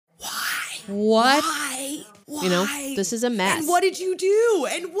What? Why? You know, this is a mess. And what did you do?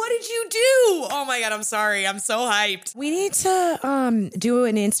 Oh my God, I'm sorry. I'm so hyped. We need to do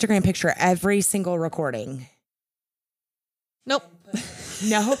an Instagram picture every single recording. Nope.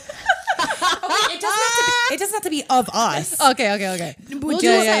 No. Okay, it doesn't have to be of us. Okay. We'll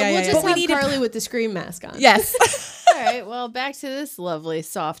just But we have need to- Carly with the scream mask on. Yes. All right. Well, back to this lovely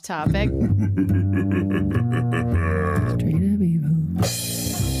soft topic.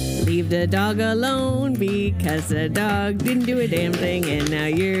 Leave the dog alone because the dog didn't do a damn thing, and now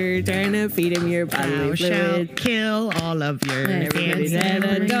you're trying to feed him your bodily fluids. Kill all of your Everybody's had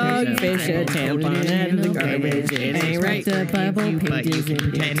a dog, fish, a tampon out of the garbage. It ain't right. The Bible pages and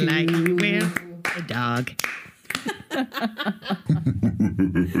pretend like you will a dog.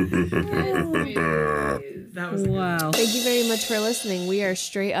 Wow. Thank you very much for listening. We are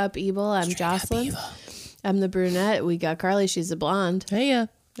Straight Up Evil. I'm Jocelyn. I'm the brunette. We got Carly. She's a blonde. Hey, yeah.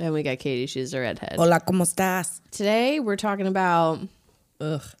 And we got Katie. She's a redhead. Hola, ¿cómo estás? Today we're talking about.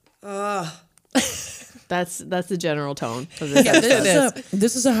 Ugh. That's the general tone of this episode.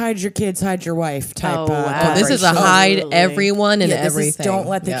 This is a hide your kids, hide your wife type. Oh, wow. This is a operation. hide Totally. everyone and Yeah, this is everything. don't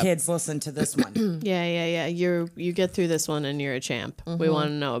let the Yep. kids listen to this one. Yeah. You get through this one and you're a champ. We want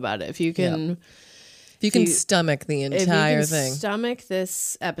to know about it. If you can. If you can you- stomach the If you entire can thing. stomach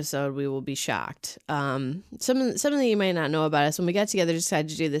this episode, we will be shocked. Something that you might not know about us, when we got together, decided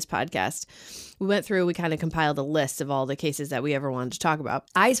to do this podcast, we kind of compiled a list of all the cases that we ever wanted to talk about.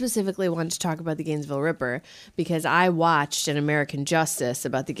 I specifically wanted to talk about the Gainesville Ripper because I watched an American Justice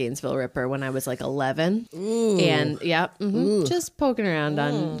about the Gainesville Ripper when I was like 11. Ooh. And just poking around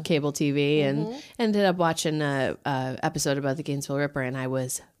on cable TV and ended up watching a episode about the Gainesville Ripper, and I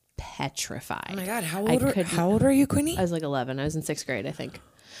was petrified. Oh my God, how I old are you, Queenie? I was like 11. I was in 6th grade, I think.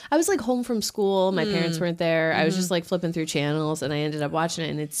 I was like home from school. My parents weren't there. I was just like flipping through channels, and I ended up watching it,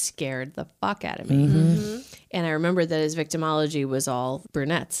 and it scared the fuck out of me. And I remembered that his victimology was all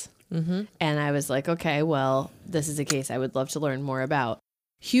brunettes. And I was like, okay, well, this is a case I would love to learn more about.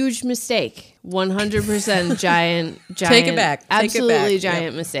 Huge mistake. 100% giant. Take it back. Absolutely Take it back.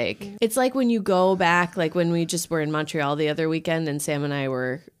 giant mistake. It's like when you go back, like when we just were in Montreal the other weekend and Sam and I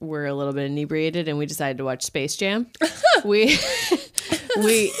were a little bit inebriated and we decided to watch Space Jam.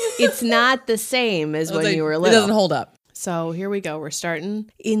 It's not the same as when you were little. It doesn't hold up. So here we go. We're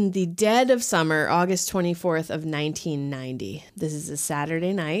starting in the dead of summer, August 24th of 1990. This is a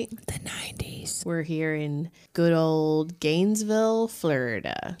Saturday night. The 90s. We're here in good old Gainesville,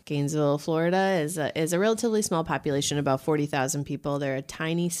 Florida. Gainesville, Florida is a relatively small population, about 40,000 people. They're a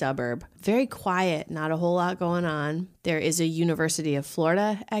tiny suburb. Very quiet, not a whole lot going on. There is a University of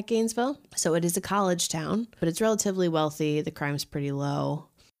Florida at Gainesville, so it is a college town, but it's relatively wealthy. The crime's pretty low.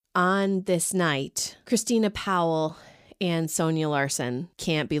 On this night, Christina Powell and Sonia Larson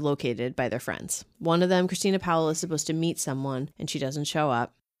can't be located by their friends. One of them, Christina Powell, is supposed to meet someone and she doesn't show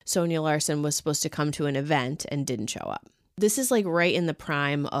up. Sonia Larson was supposed to come to an event and didn't show up. This is like right in the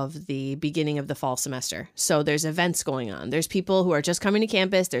prime of the beginning of the fall semester. So there's events going on. There's people who are just coming to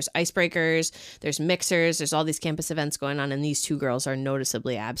campus. There's icebreakers. There's mixers. There's all these campus events going on. And these two girls are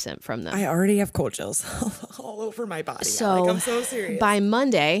noticeably absent from them. I already have cold chills all over my body. So I'm so serious. by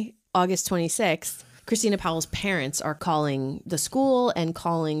Monday, August 26th, Christina Powell's parents are calling the school and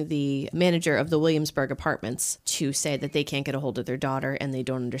calling the manager of the Williamsburg apartments to say that they can't get a hold of their daughter and they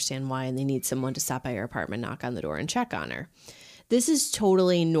don't understand why and they need someone to stop by her apartment, knock on the door, and check on her. This is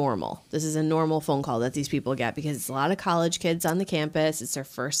totally normal. This is a normal phone call that these people get because it's a lot of college kids on the campus. It's their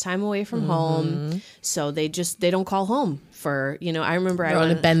first time away from home. So they don't call home for, I remember They're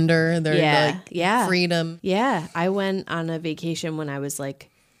on a bender. They're freedom. Yeah. I went on a vacation when I was like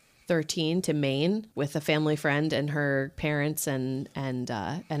 13 to Maine with a family friend and her parents and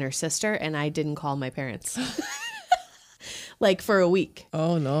her sister, and I didn't call my parents like for a week.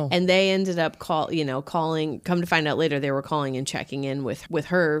 Oh no. And they ended up calling, come to find out later they were calling and checking in with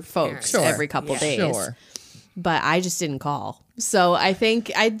her folks every couple days. Sure. But I just didn't call. So I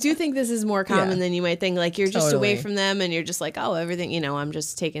do think this is more common than you might think. Like you're just away from them and you're just like, oh, everything, I'm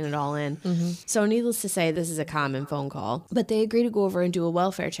just taking it all in. So needless to say, this is a common phone call. But they agree to go over and do a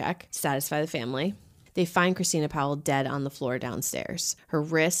welfare check, satisfy the family. They find Christina Powell dead on the floor downstairs. Her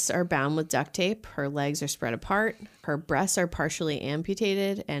wrists are bound with duct tape. Her legs are spread apart. Her breasts are partially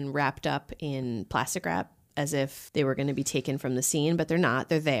amputated and wrapped up in plastic wrap as if they were going to be taken from the scene, but they're not.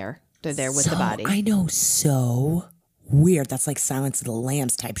 They're there. They're there with the body. I know, so weird. That's like Silence of the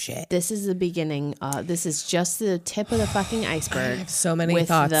Lambs type shit. This is the beginning. This is just the tip of the fucking iceberg. I have so many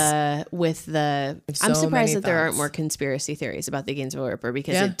thoughts. I'm surprised that there aren't more conspiracy theories about the Gainesville Ripper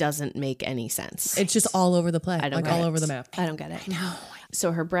because it doesn't make any sense. It's just all over the place. I don't like get all it. over the map. I don't get it. No.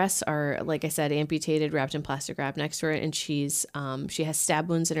 So her breasts are, like I said, amputated, wrapped in plastic wrap next to her, and she has stab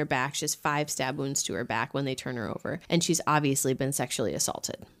wounds in her back. She has 5 stab wounds to her back when they turn her over, and she's obviously been sexually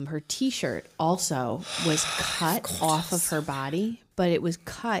assaulted. Her t-shirt also was cut off of her body, but it was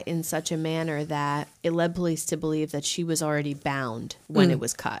cut in such a manner that it led police to believe that she was already bound when it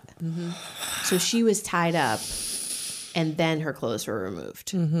was cut. So she was tied up, and then her clothes were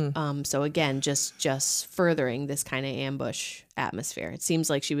removed. So again, just furthering this kind of ambush atmosphere. It seems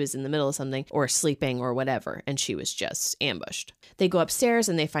like she was in the middle of something or sleeping or whatever, and she was just ambushed. They go upstairs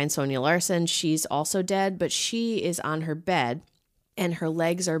and they find Sonia Larson. She's also dead, but she is on her bed, and her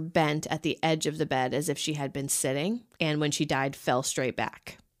legs are bent at the edge of the bed as if she had been sitting, and when she died, fell straight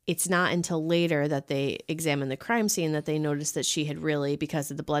back. It's not until later that they examine the crime scene that they notice that she had really, because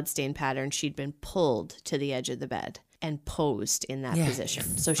of the bloodstain pattern, she'd been pulled to the edge of the bed and posed in that position.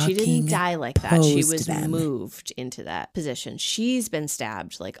 So she didn't die like that. She was moved into that position. She's been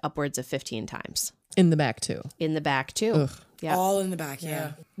stabbed like upwards of 15 times. In the back, too. In the back, too. Ugh. Yeah. All in the back,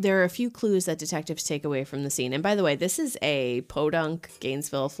 yeah. There are a few clues that detectives take away from the scene. And by the way, this is a Podunk,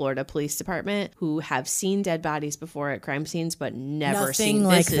 Gainesville, Florida Police Department who have seen dead bodies before at crime scenes, but never seen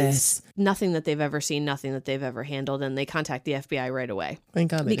this. Nothing that they've ever seen, nothing that they've ever handled. And they contact the FBI right away. Thank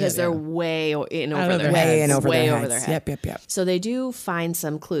God because they're way in over their heads. Way over their head. Yep. So they do find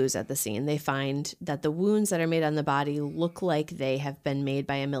some clues at the scene. They find that the wounds that are made on the body look like they have been made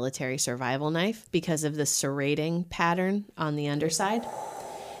by a military survival knife because of the serrating pattern on the underside.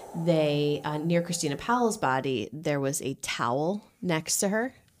 They, near Christina Powell's body, there was a towel next to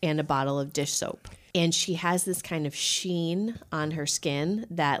her and a bottle of dish soap. And she has this kind of sheen on her skin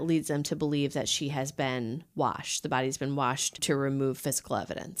that leads them to believe that she has been washed. The body's been washed to remove physical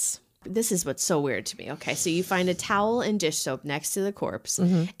evidence. This is what's so weird to me. Okay, so you find a towel and dish soap next to the corpse,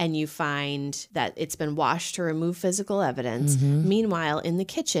 and you find that it's been washed to remove physical evidence. Meanwhile, in the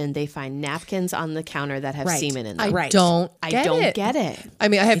kitchen, they find napkins on the counter that have semen in them. I don't get it. I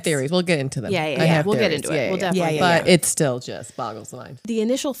mean, I have theories. We'll get into them. Yeah. We'll get into it. We'll definitely. But it still just boggles the mind. The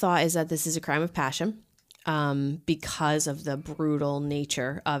initial thought is that this is a crime of passion. Because of the brutal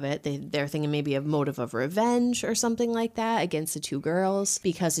nature of it. They're thinking maybe a motive of revenge or something like that against the 2 girls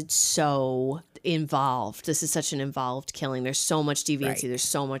because it's so involved. This is such an involved killing. There's so much deviancy. There's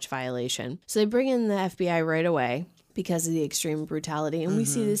so much violation. So they bring in the FBI right away because of the extreme brutality. And we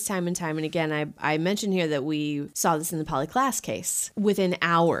see this time and time and again. I mentioned here that we saw this in the Polly Klaas case. Within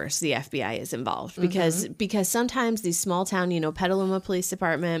hours, the FBI is involved because sometimes these small town, Petaluma Police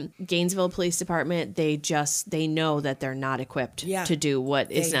Department, Gainesville Police Department, they know that they're not equipped to do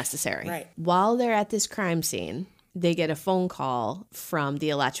what is necessary. Right. While they're at this crime scene, they get a phone call from the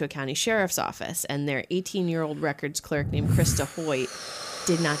Alachua County Sheriff's Office, and their 18-year-old records clerk named Krista Hoyt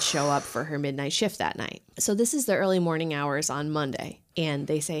did not show up for her midnight shift that night. So this is the early morning hours on Monday. And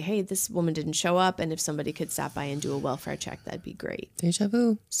they say, hey, this woman didn't show up. And if somebody could stop by and do a welfare check, that'd be great. Deja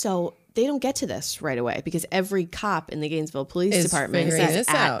vu. So they don't get to this right away because every cop in the Gainesville Police Department is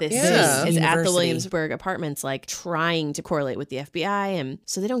at this scene, is at the Williamsburg apartments, like trying to correlate with the FBI. And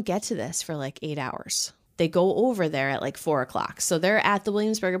so they don't get to this for like 8 hours. They go over there at like 4 o'clock. So they're at the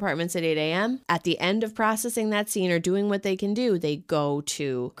Williamsburg apartments at 8 a.m. At the end of processing that scene or doing what they can do, they go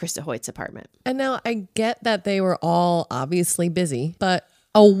to Krista Hoyt's apartment. And now I get that they were all obviously busy, but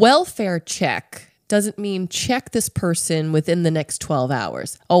a welfare check doesn't mean check this person within the next 12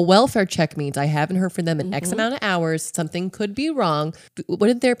 hours. A welfare check means I haven't heard from them in X amount of hours. Something could be wrong.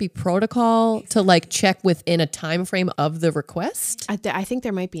 Wouldn't there be protocol to like check within a time frame of the request? I think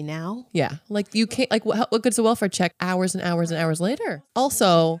there might be now. Yeah. Like you can't, like what good's a welfare check hours and hours and hours later?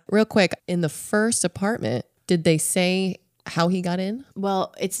 Also, real quick, in the first apartment, did they say how he got in?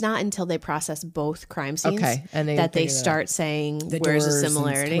 Well, it's not until they process both crime scenes and that they start saying where's the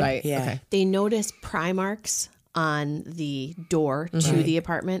similarity. Right. Yeah. Okay. They notice pry marks on the door to the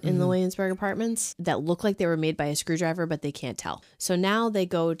apartment in the Williamsburg apartments that look like they were made by a screwdriver, but they can't tell. So now they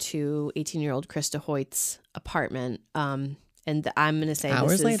go to 18-year-old Krista Hoyt's apartment. And I'm going to say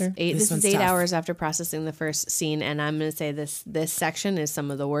hours later. This is 8 hours after processing the first scene. And I'm going to say this section is some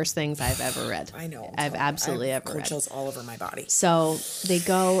of the worst things I've ever read. I know. I've absolutely ever read. read. Chills all over my body. So they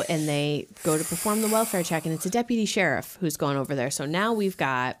go to perform the welfare check, and it's a deputy sheriff who's going over there. So now we've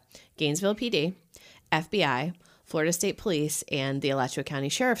got Gainesville PD, FBI, Florida State Police, and the Alachua County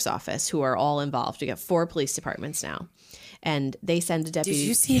Sheriff's Office, who are all involved. We got 4 police departments now. And they send a deputy. Did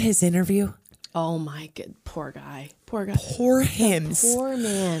you see his interview? Oh my god, poor guy. Poor guy. Poor hymns. Poor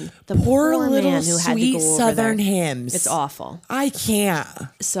man. The poor little man who sweet had to go Southern over there. hymns. It's awful. I can't.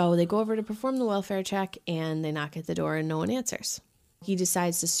 So they go over to perform the welfare check and they knock at the door and no one answers. He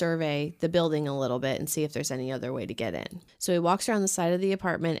decides to survey the building a little bit and see if there's any other way to get in. So he walks around the side of the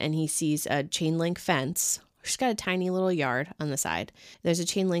apartment and he sees a chain link fence. She's got a tiny little yard on the side. There's a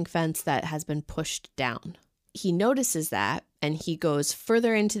chain link fence that has been pushed down. He notices that and he goes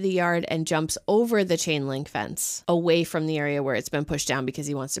further into the yard and jumps over the chain link fence away from the area where it's been pushed down because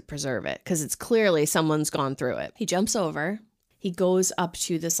he wants to preserve it, because it's clearly someone's gone through it. He jumps over. He goes up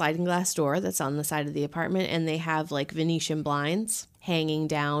to the sliding glass door that's on the side of the apartment, and they have like Venetian blinds hanging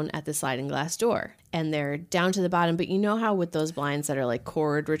down at the sliding glass door. And they're down to the bottom, but you know how with those blinds that are like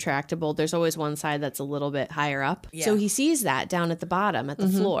cord retractable, there's always one side that's a little bit higher up. Yeah. So he sees that down at the bottom at the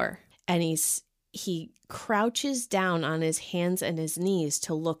floor, and he crouches down on his hands and his knees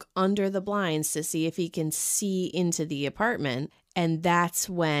to look under the blinds to see if he can see into the apartment. And that's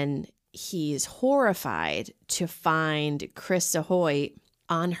when he's horrified to find Krista Hoyt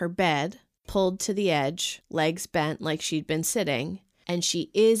on her bed, pulled to the edge, legs bent like she'd been sitting. And she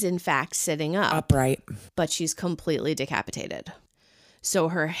is, in fact, sitting up. Upright. But she's completely decapitated. So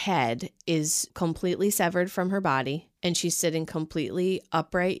her head is completely severed from her body, and she's sitting completely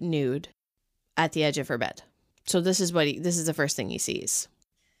upright, nude, at the edge of her bed. So this is the first thing he sees.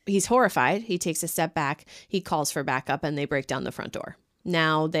 He's horrified. He takes a step back. He calls for backup, and they break down the front door.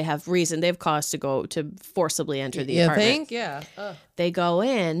 Now they have cause to go to forcibly enter the apartment. You think? Yeah. They go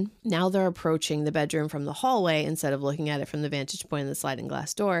in. Now they're approaching the bedroom from the hallway instead of looking at it from the vantage point of the sliding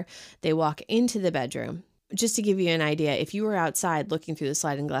glass door. They walk into the bedroom. Just to give you an idea, if you were outside looking through the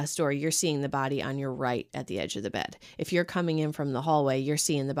sliding glass door, you're seeing the body on your right at the edge of the bed. If you're coming in from the hallway, you're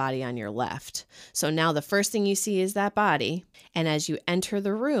seeing the body on your left. So now the first thing you see is that body. And as you enter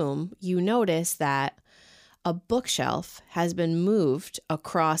the room, you notice that a bookshelf has been moved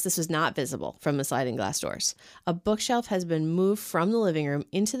across. This was not visible from the sliding glass doors. A bookshelf has been moved from the living room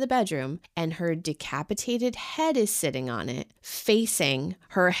into the bedroom, and her decapitated head is sitting on it, facing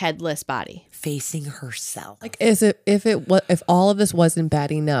her headless body. Facing herself. Like, if all of this wasn't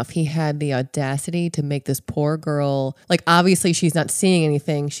bad enough, he had the audacity to make this poor girl, like, obviously she's not seeing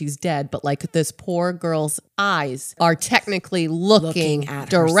anything, she's dead, but like this poor girl's eyes are technically looking at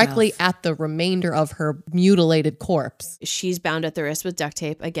directly herself. at the remainder of her mutilated corpse. She's bound at the wrist with duct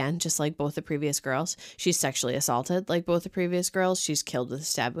tape, again, just like both the previous girls. She's sexually assaulted like both the previous girls. She's killed with a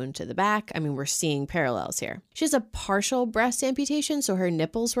stab wound to the back. I mean, we're seeing parallels here. She has a partial breast amputation, so her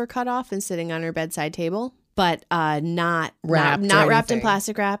nipples were cut off and sitting on her bedside table, but not wrapped in anything.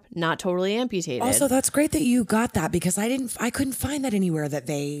 plastic wrap, not totally amputated. Also, that's great that you got that, because I couldn't find that anywhere that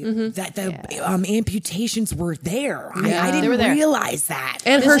amputations were there. I They were didn't there. realize that.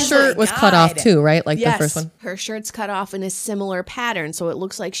 And her shirt was cut off too, right? Like Yes, the first one. her shirt's cut off in a similar pattern, so it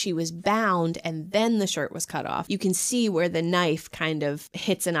looks like she was bound and then the shirt was cut off. You can see where the knife kind of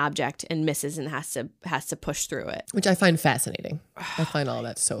hits an object and misses and has to push through it. Which I find fascinating. I find all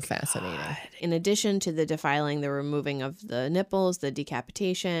that so fascinating. In addition to the defiling, the removing of the nipples, the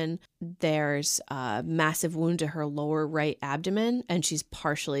decapitation, there's a massive wound to her lower right abdomen, and she's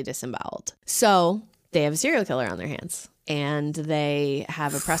partially disemboweled. So they have a serial killer on their hands, and they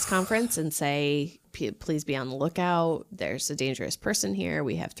have a press conference and say, please be on the lookout. There's a dangerous person here.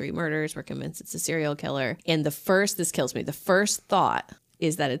 We have 3 murders. We're convinced it's a serial killer. And this kills me. The first thought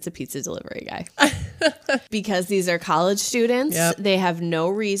is that it's a pizza delivery guy. Because these are college students. Yep. They have no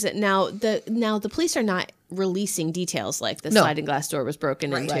reason. Now the police are not releasing details like the sliding glass door was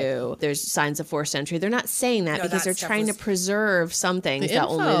broken into. There's signs of forced entry. They're not saying that because they're trying to preserve some things that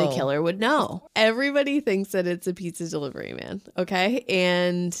only the info. killer would know. Everybody thinks that it's a pizza delivery man. Okay.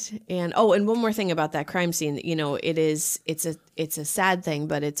 And one more thing about that crime scene, it's a sad thing,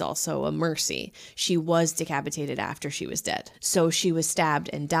 but it's also a mercy. She was decapitated after she was dead. So she was stabbed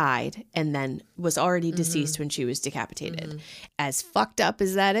and died and then was already deceased when she was decapitated. As fucked up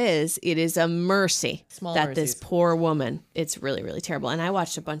as that is, it is a mercy that this poor woman, it's really, really terrible. And I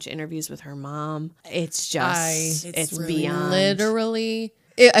watched a bunch of interviews with her mom. It's just, it's really beyond. Literally.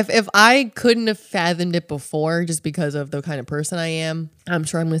 If I couldn't have fathomed it before just because of the kind of person I am, I'm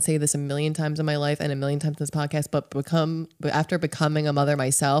sure I'm going to say this a million times in my life and a million times in this podcast, but after becoming a mother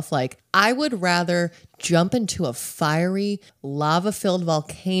myself, like, I would rather jump into a fiery, lava-filled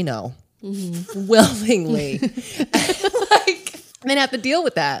volcano willingly than have to deal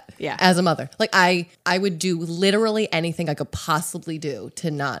with that as a mother. Like, I would do literally anything I could possibly do to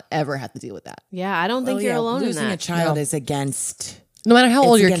not ever have to deal with that. Yeah, I don't think you're alone in Losing that. a child is against... No matter how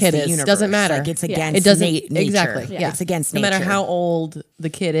old It's your against kid the is, universe. doesn't matter. Like, it's against it doesn't nature. exactly. Yeah. It's against no matter nature. how old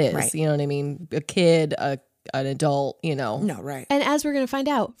the kid is. Right. You know what I mean? A kid, an adult. No, right. And as we're going to find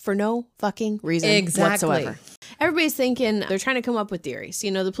out, for no fucking reason Exactly. whatsoever. everybody's thinking they're trying to come up with theories.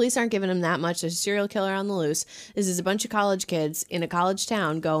 You know, the police aren't giving them that much. There's a serial killer on the loose. This is a bunch of college kids in a college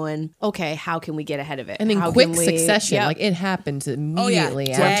town going, okay, how can we get ahead of it? And in How quick can we- succession, Yep. like it happens Oh, yeah. immediately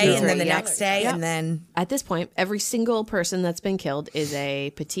Day, after. and then the Yep. next day, Yep. and then At this point, every single person that's been killed is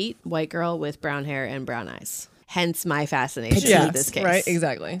a petite white girl with brown hair and brown eyes. Hence my fascination Yes, with this case. Right,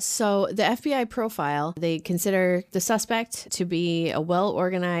 exactly. So the FBI profile, they consider the suspect to be a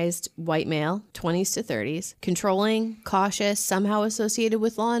well-organized white male, 20s to 30s, controlling, cautious, somehow associated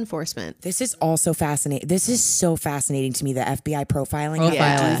with law enforcement. this is also fascinating. This is so fascinating to me. The FBI profiling, how they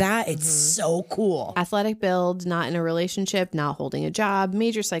Profiling. do that. It's so cool. Athletic build, not in a relationship, not holding a job,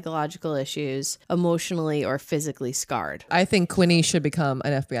 major psychological issues, emotionally or physically scarred. I think Quinny should become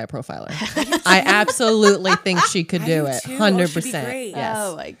an FBI profiler. I absolutely think she could do it. too. Oh, 100%. she'd be great. Yes.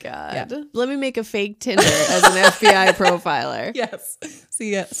 Oh my God. Yeah. Let me make a fake Tinder as an FBI profiler. Yes.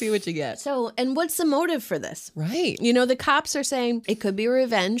 See what you get. So, and what's the motive for this? Right. You know, the cops are saying it could be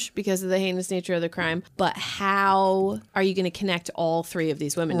revenge because of the heinous nature of the crime, but how are you going to connect all three of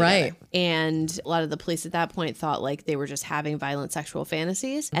these women Right. together? And a lot of the police at that point thought like they were just having violent sexual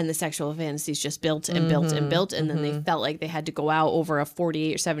fantasies, and the sexual fantasies just built and built and built, and then they felt like they had to go out over a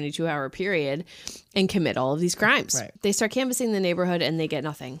 48 or 72 hour period and commit all of these crimes. Right. They start canvassing the neighborhood and they get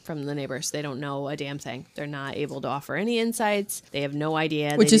nothing from the neighbors. They don't know a damn thing. They're not able to offer any insights. They have no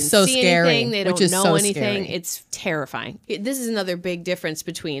idea. Which They is didn't so see scary. anything. They Which don't is know so anything. scary. It's terrifying. This is another big difference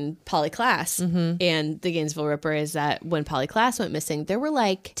between Polly Klaas and the Gainesville Ripper is that when Polly Klaas went missing, there were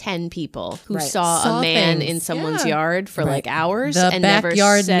like 10 people who saw Saw a man things. in someone's Yeah. yard for like hours The and never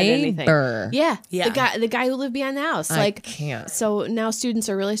backyard said neighbor. anything. Yeah. Yeah. The guy who lived behind the house. I Like can't. So now students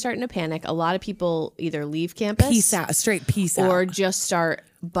are really starting to panic. A lot of people either leave campus Peace out. Straight peace out. or just start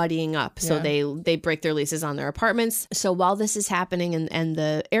buddying up. So Yeah. they break their leases on their apartments. So while this is happening and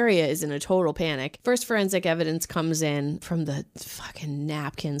the area is in a total panic, first forensic evidence comes in from the fucking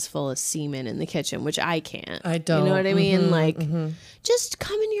napkins full of semen in the kitchen, which I can't. I don't. You know what I mean? Like, just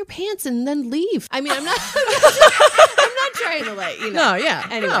come in your pants and then leave. I mean, I'm not I'm not trying to like, you know. No, yeah.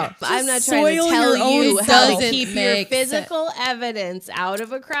 Anyway, no. I'm not trying to soil tell your own you how to doesn't keep your make physical evidence out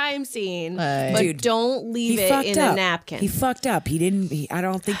of a crime scene, Right. but Dude, don't leave he it fucked in up. a napkin. He fucked up. He didn't. I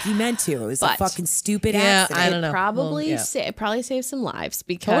don't think he meant to. It was But- a fucking stupid Yeah, accident. I don't know. Probably Well, yeah. it probably saved some lives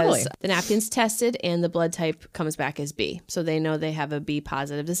because Totally. the napkin's tested and the blood type comes back as B. So they know they have a B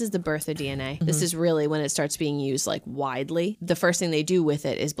positive. This is the birth of DNA. Mm-hmm. This is really when it starts being used like widely. The first thing they do with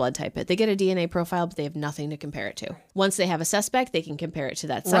it is blood type it. They get a DNA profile, but they have nothing to compare it to. Once they have a suspect, they can compare it to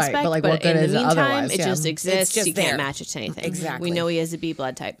that Right, suspect. but, like, what good in the is it meantime, otherwise? it Yeah. just exists. just You can't there. match it to anything. Exactly. We know he has a B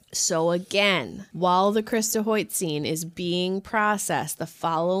blood type. So again, while the Krista Hoyt scene is being processed, the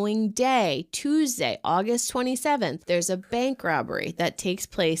following day, Tuesday, August 27th, there's a bank robbery that takes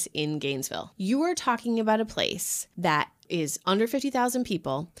place in Gainesville. You are talking about a place that is under 50,000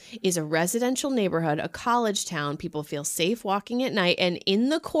 people, is a residential neighborhood, a college town. People feel safe walking at night. And in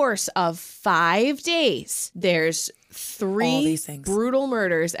the course of 5 days, there's All three these things. brutal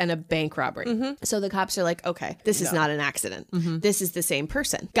murders and a bank robbery. So the cops are like, okay, this is not an accident. This is the same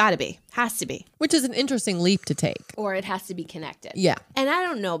person. Gotta be. Has to be. Which is an interesting leap to take. Or it has to be connected. Yeah. And I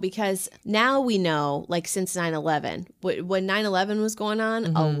don't know because now we know, like since 9/11, when 9/11 was going on,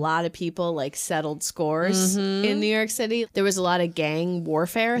 a lot of people like settled scores in New York City. There was a lot of gang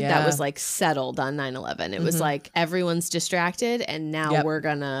warfare that Yeah. was like settled on 9/11. It was like everyone's distracted and now Yep. we're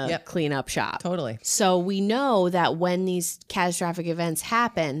gonna Yep. clean up shop. Totally. So we know that when these catastrophic events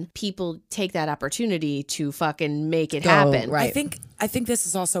happen, people take that opportunity to fucking make it happen. right. I think this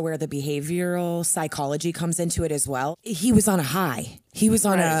is also where the behavioral psychology comes into it as well. He was on a high. He was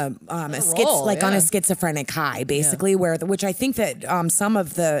on a roll, on a schizophrenic high, basically, which I think that some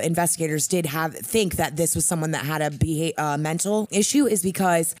of the investigators did think that this was someone that had a mental issue, is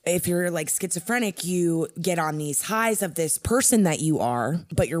because if you're like schizophrenic, you get on these highs of this person that you are.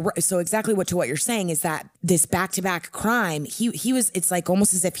 But so exactly what you're saying is that this back-to-back crime, he was. It's like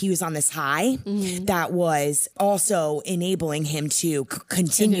almost as if he was on this high that was also enabling him to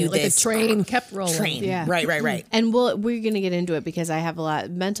continue Like this the train kept rolling. train. Yeah. Right. And we're going to get into it because I have a lot.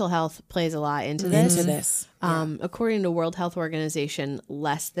 Mental health plays a lot into this. Into this. According to World Health Organization,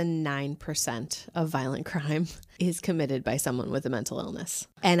 less than 9% of violent crime is committed by someone with a mental illness.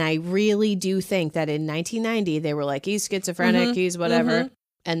 And I really do think that in 1990, they were like, he's schizophrenic, he's whatever.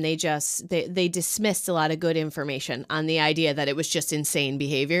 And they dismissed a lot of good information on the idea that it was just insane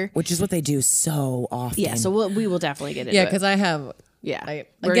behavior. Which is what they do so often. Yeah, so we will definitely get into Yeah, it. because I have Yeah. I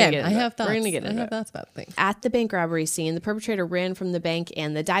We're gonna again, get I into have it. thoughts. We're going to get I into have it. thoughts about things. At the bank robbery scene, the perpetrator ran from the bank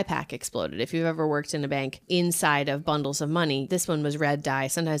and the dye pack exploded. If you've ever worked in a bank inside of bundles of money, this one was red dye.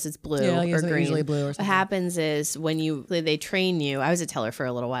 Sometimes it's blue Yeah, or green. usually blue or What something. happens is when they train you, I was a teller for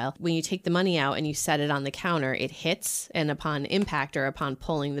a little while, when you take the money out and you set it on the counter, it hits, and upon impact or upon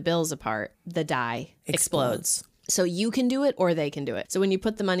pulling the bills apart, the dye explodes. So you can do it or they can do it. So when you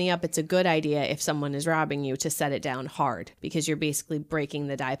put the money up, it's a good idea if someone is robbing you to set it down hard because you're basically breaking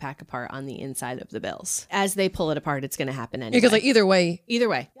the die pack apart on the inside of the bills. As they pull it apart, it's going to happen anyway. Because like either way,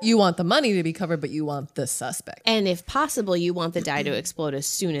 you want the money to be covered, but you want the suspect. and if possible, you want the die to explode as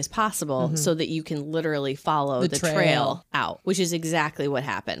soon as possible so that you can literally follow the trail out, which is exactly what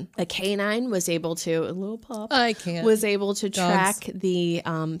happened. A canine was able to, a little pup, I can't. was able to Dogs. track the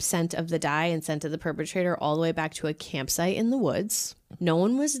scent of the dye and scent of the perpetrator all the way back to a campsite in the woods. No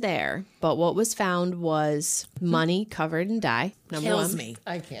one was there, but what was found was money covered in dye. Number Kills one, me.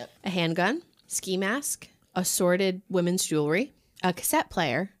 I can't. a handgun, ski mask, assorted women's jewelry, a cassette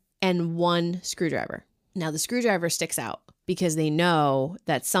player, and one screwdriver. Now the screwdriver sticks out because they know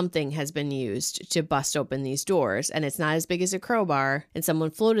that something has been used to bust open these doors, and it's not as big as a crowbar, and someone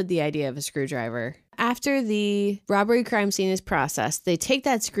floated the idea of a screwdriver. After the robbery crime scene is processed, they take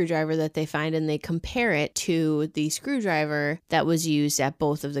that screwdriver that they find and they compare it to the screwdriver that was used at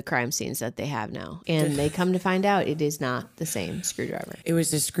both of the crime scenes that they have now. And they come to find out it is not the same screwdriver. It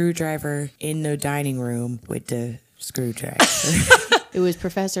was the screwdriver in the dining room with the screwdriver. It was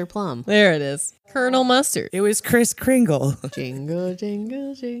Professor Plum. There it is. Colonel Mustard. It was Kris Kringle. Jingle,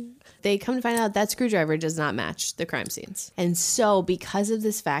 jingle, jingle. They come to find out that screwdriver does not match the crime scenes. And so, because of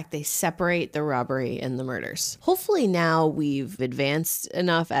this fact, they separate the robbery and the murders. Hopefully now we've advanced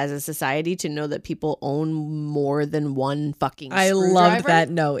enough as a society to know that people own more than one fucking I screwdriver. loved that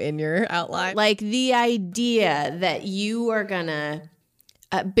note in your outline. Like the idea that you are gonna...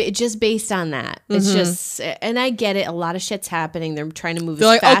 just based on that, it's just, and I get it. A lot of shit's happening. They're trying to move They're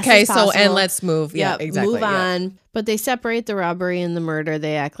as like, fast okay, as so possible. and let's move. Yeah, exactly. Move on. But they separate the robbery and the murder.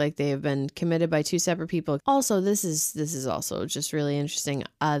 They act like they have been committed by two separate people. Also, this is also just really interesting.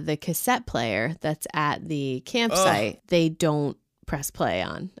 The cassette player that's at the campsite, they don't press play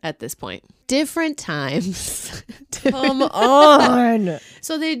on at this point. Different times. Come on.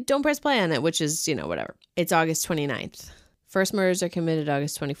 So they don't press play on it, which is, whatever. It's August 29th. First murders are committed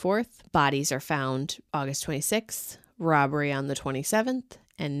August 24th. Bodies are found August 26th. Robbery on the 27th.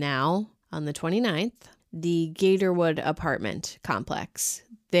 And now, on the 29th, the Gatorwood apartment complex,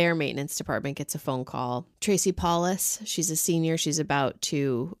 their maintenance department gets a phone call. Tracy Paulus, she's a senior. She's about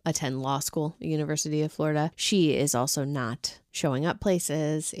to attend law school at the University of Florida. She is also not showing up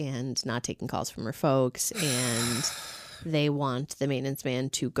places and not taking calls from her folks. And they want the maintenance man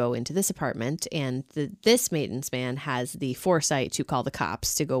to go into this apartment, and this maintenance man has the foresight to call the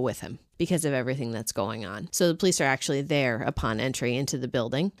cops to go with him because of everything that's going on. So the police are actually there upon entry into the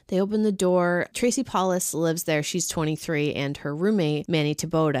building. They open the door. Tracy Paulus lives there. She's 23, and her roommate, Manny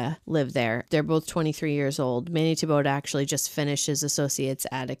Taboda, live there. They're both 23 years old. Manny Taboda actually just finished his associates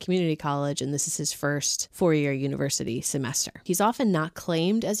at a community college, and this is his first four-year university semester. He's often not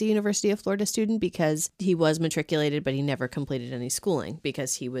claimed as a University of Florida student because he was matriculated, but he never completed any schooling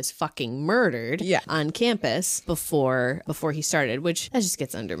because he was fucking murdered on campus before he started, which that just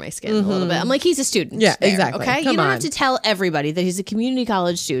gets under my skin a little bit. I'm like, he's a student. Yeah, there, exactly. Okay, Come you don't on. have to tell everybody that he's a community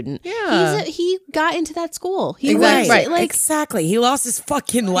college student. Yeah. He got into that school. He Exactly. was Right. like, Exactly. He lost his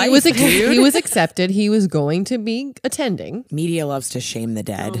fucking life. He was accepted. He was going to be attending. Media loves to shame the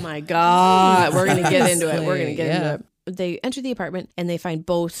dead. oh my God, we're gonna get into it. We're gonna get Yeah. into it. They enter the apartment and they find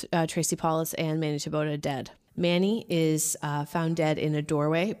both Tracy Paulus and Manny Taboda dead. Manny is found dead in a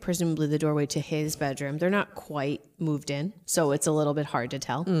doorway, presumably the doorway to his bedroom. They're not quite moved in, so it's a little bit hard to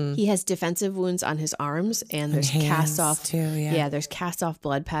tell. He has defensive wounds on his arms, and there's hands, cast off too, yeah. there's cast off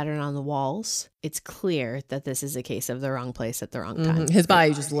blood pattern on the walls. It's clear that this is a case of the wrong place at the wrong time. His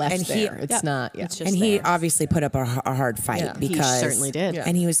body just left And he- there. It's not. Yeah. It's just And he there. obviously put up a hard fight Yeah. He because certainly did. Yeah.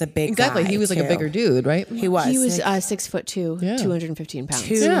 And he was a big Exactly. guy, He was like a too. bigger dude, right? He was. He was like 6'2", Yeah. 215 pounds.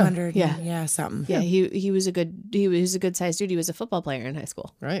 200. Yeah. Yeah, something. Yeah, he was a good sized dude. He was a football player in high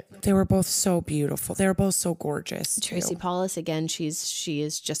school. Right. They were both so beautiful. They were both so gorgeous. too. Tracy Paulus, again, she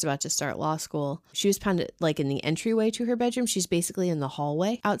is just about to start law school. She was found like in the entryway to her bedroom. She's basically in the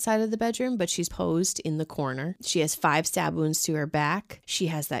hallway outside of the bedroom, but she's posed in the corner. She has 5 stab wounds to her back. She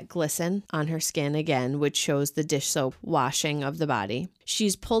has that glisten on her skin again, which shows the dish soap washing of the body.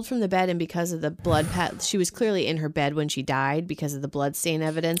 She's pulled from the bed, and because of the blood she was clearly in her bed when she died because of the blood stain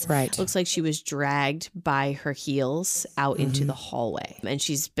evidence. Right. Looks like she was dragged by her heels out into the hallway, and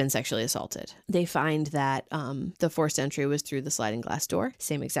she's been sexually assaulted. They find that the forced entry was through the sliding glass door.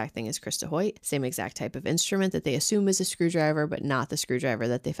 Same exact thing as Krista Hoyt. Same exact type of instrument that they assume is a screwdriver, but not the screwdriver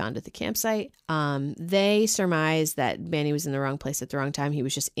that they found at the campsite. They surmise that Manny was in the wrong place at the wrong time. He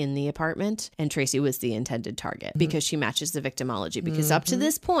was just in the apartment, and Tracy was the intended target because she matches the victimology. Because up to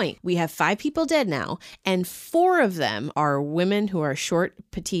this point, we have 5 people dead now, and 4 of them are women who are short,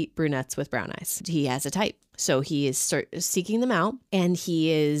 petite brunettes with brown eyes. He has a type. So he is seeking them out, and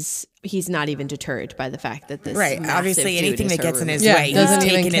he's not even deterred by the fact that this obviously anything that gets in his Yeah, way, he's doesn't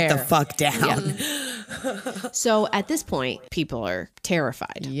even taking it the care. fuck down. So at this point, people are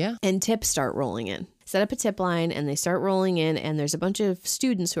terrified. Yeah. And tips start rolling in. Set up a tip line, and they start rolling in, and there's a bunch of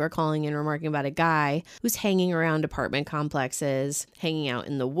students who are calling in remarking about a guy who's hanging around apartment complexes, hanging out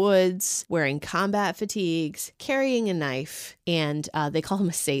in the woods, wearing combat fatigues, carrying a knife, and they call him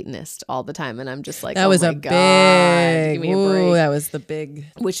a Satanist all the time. And I'm just like, That oh was my a God, big, give me a break. that was the big.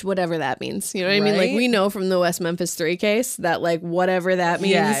 Which, whatever that means. You know what I mean? Like, Right? we know from the West Memphis 3 case that, like, whatever that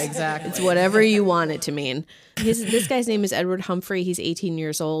means. Yeah, exactly. It's whatever you want it to mean. This guy's name is Edward Humphrey. He's 18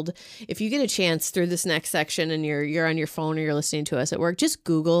 years old. If you get a chance through this next section and you're on your phone or you're listening to us at work, just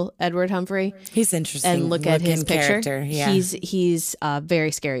Google Edward Humphrey. He's interesting. And look at his looking picture. character. Yeah. He's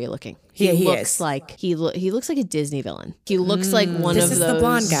very scary looking. Yeah, he looks is. like he looks like a Disney villain. He looks like one This of is those. the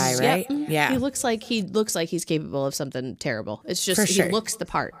blonde guy, right? Yep. Yeah. He looks like he's capable of something terrible. It's just For sure. he looks the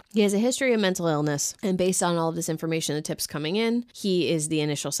part. He has a history of mental illness, and based on all of this information, the tips coming in, he is the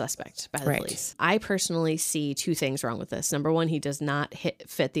initial suspect by the Right. police. I personally see 2 things wrong with this. Number 1, he does not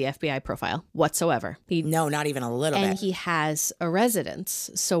fit the FBI profile whatsoever. No, not even a little And bit. he has a residence,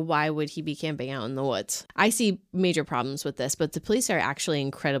 so why would he be camping out in the woods? I see major problems with this, but the police are actually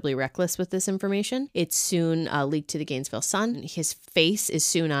incredibly reckless with this information. It's soon leaked to the Gainesville Sun. His face is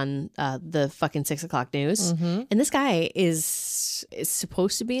soon on the fucking 6 o'clock news. And this guy is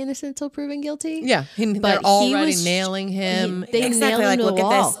supposed to be innocent until proven guilty. Yeah, But they're he already was- nailing him. They Exactly. nailed him Like to the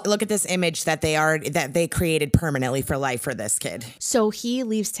wall. look at this image that they created permanently for life for this kid. So he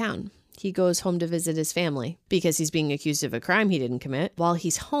leaves town. He goes home to visit his family because he's being accused of a crime he didn't commit. While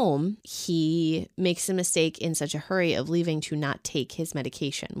he's home, he makes a mistake in such a hurry of leaving to not take his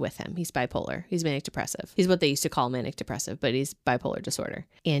medication with him. He's bipolar. He's manic depressive. He's what they used to call manic depressive, but he's bipolar disorder.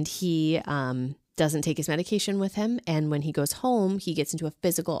 And he doesn't take his medication with him. And when he goes home, he gets into a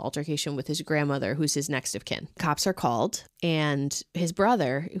physical altercation with his grandmother, who's his next of kin. Cops are called, and his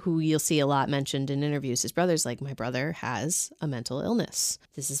brother, who you'll see a lot mentioned in interviews, his brother's like, my brother has a mental illness.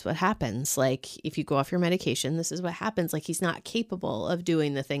 This is what happens. Like, if you go off your medication, this is what happens. Like, he's not capable of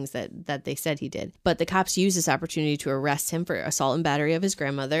doing the things that they said he did. But the cops use this opportunity to arrest him for assault and battery of his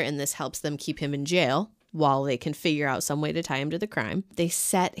grandmother, and this helps them keep him in jail while they can figure out some way to tie him to the crime. They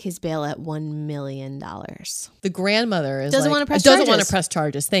set his bail at $1 million. The grandmother is Doesn't like, wanna press doesn't want charges. to press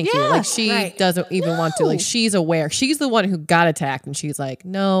charges. Thank you. Yeah, Like she right. doesn't even want to. Like she's aware. She's the one who got attacked, and she's like,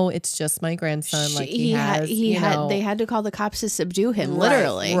 "No, it's just my grandson." Like he has. They had to call the cops to subdue him,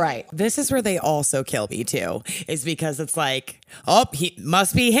 literally. Right. This is where they also kill me too, is because it's like, oh, he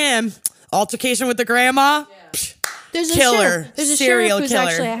must be him. Altercation with the grandma. Psh, There's a Killer. sheriff. There's a Serial sheriff who's killer.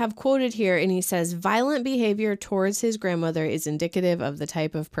 actually, I have quoted here, and he says, violent behavior towards his grandmother is indicative of the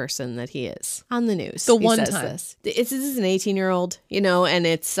type of person that he is. On the news. The he one says time. This is an 18-year-old, and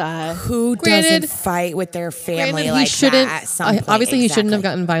it's Who Granted- doesn't fight with their family Granted, like he shouldn't. that at some point? Obviously, he shouldn't have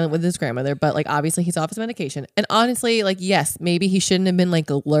Exactly. gotten violent with his grandmother, but like obviously he's off his medication. And honestly, like yes, maybe he shouldn't have been like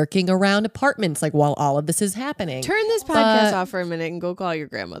lurking around apartments like while all of this is happening. Turn this podcast off for a minute and go call your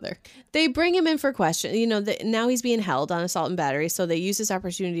grandmother. They bring him in for question. Now he's being held on assault and battery, so they use this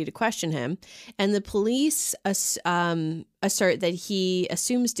opportunity to question him. And the police assert that he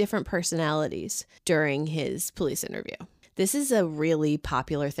assumes different personalities during his police interview. This is a really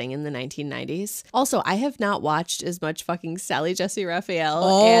popular thing in the 1990s. Also, I have not watched as much fucking Sally Jesse Raphael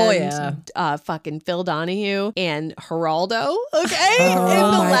fucking Phil Donahue and Geraldo, okay? In the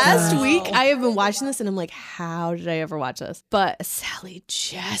my last God. week, I have been watching this and I'm like, how did I ever watch this? But Sally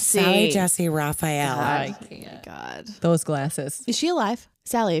Jesse. Raphael. Oh my God. Those glasses. Is she alive?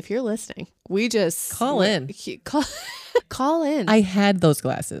 Sally, if you're listening, we just Call in. Call in. I had those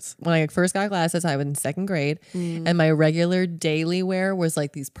glasses when I first got glasses. I was in second grade, and my regular daily wear was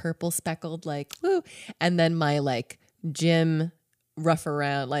like these purple speckled, like woo, and then my like gym rough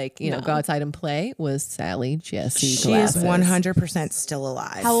around, like go outside and play was Sally Jesse. She is glasses. 100% still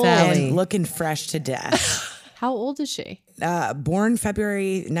alive. How old? And looking fresh to death. How old is she? Born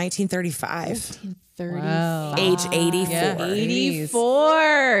February 1935. 30. Wow. Age 84. Yeah.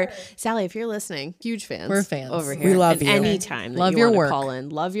 84. Sally, if you're listening, huge fans. We're fans. Over here. We love and you. Anytime that Love you your want to work. call in.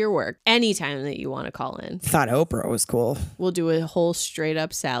 Love your work. Anytime that you want to call in. Thought Oprah was cool. We'll do a whole straight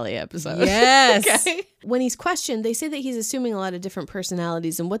up Sally episode. Yes. Okay. When he's questioned, they say that he's assuming a lot of different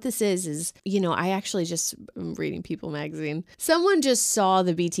personalities. And what this is, I actually just am reading People magazine. Someone just saw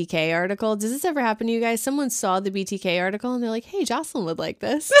the BTK article. Does this ever happen to you guys? Someone saw the BTK article and they're like, hey, Jocelyn would like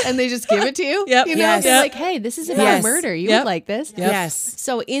this. And they just give it to you. Yep. Yes. They're like, hey, this is about Yes. murder. You Yep. would like this. Yes.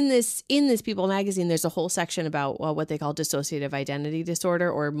 So in this People magazine, there's a whole section about what they call dissociative identity disorder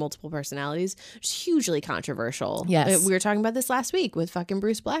or multiple personalities, which is hugely controversial. Yes. We were talking about this last week with fucking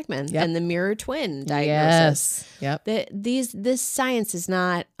Bruce Blackman Yep. and the mirror twin diagnosis. Yes. Yep. This science is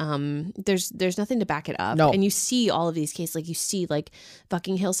not there's nothing to back it up. No. And you see all of these cases, like you see like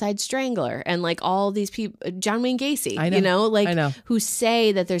fucking Hillside Strangler and like all these people, John Wayne Gacy, I know. I know. who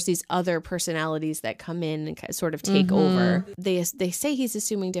say that there's these other personalities that come in and sort of take Mm-hmm. over. They say he's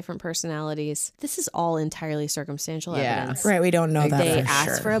assuming different personalities. This is all entirely circumstantial Yeah. evidence. Right, we don't know that They for ask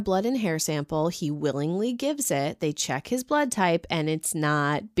sure. for a blood and hair sample. He willingly gives it. They check his blood type and it's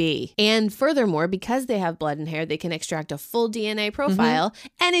not B. And furthermore, because they have blood and hair, they can extract a full DNA profile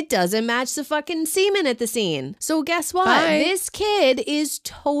and it doesn't match the fucking semen at the scene. So guess what? Bye. This kid is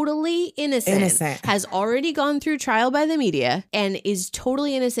totally innocent. Has already gone through trial by the media and is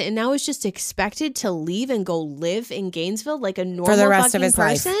totally innocent and now is just expected to leave and go live in Gainesville like a normal for the rest of fucking his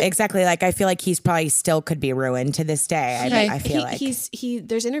person? life. Exactly. Like, I feel like he's probably still could be ruined to this day. I feel like.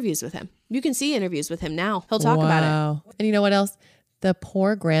 There's interviews with him. You can see interviews with him now. He'll talk about it. Wow. And you know what else? The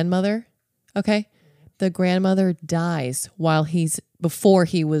poor grandmother. Okay. The grandmother dies before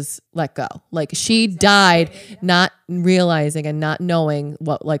he was let go. Like she died not realizing and not knowing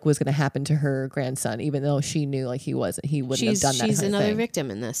what like was going to happen to her grandson, even though she knew like he wouldn't have done that. She's kind of another thing. victim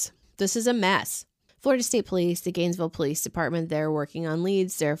in this. This is a mess. Florida State Police, the Gainesville Police Department, they're working on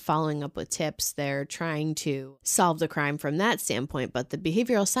leads. They're following up with tips. They're trying to solve the crime from that standpoint. But the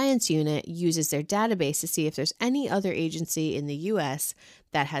Behavioral Science Unit uses their database to see if there's any other agency in the U.S.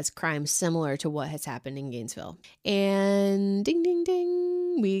 that has crimes similar to what has happened in Gainesville. And ding, ding,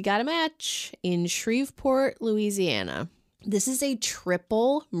 ding, we got a match in Shreveport, Louisiana. This is a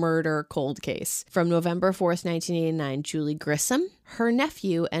triple murder cold case. From November 4th, 1989, Julie Grissom, her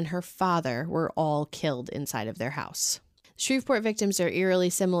nephew, and her father were all killed inside of their house. Shreveport victims are eerily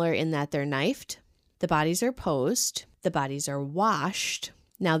similar in that they're knifed, the bodies are posed, the bodies are washed.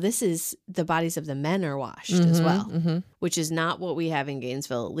 Now, this is the bodies of the men are washed as well, which is not what we have in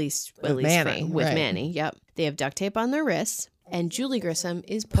Gainesville, at least Manny, with right. Manny. Yep. They have duct tape on their wrists, and Julie Grissom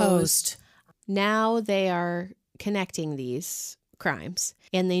is posed. Now they are connecting these crimes,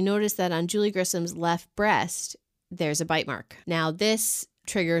 and they notice that on Julie Grissom's left breast, there's a bite mark. Now, this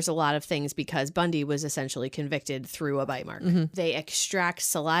triggers a lot of things because Bundy was essentially convicted through a bite mark. They extract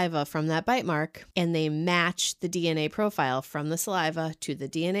saliva from that bite mark and they match the DNA profile from the saliva to the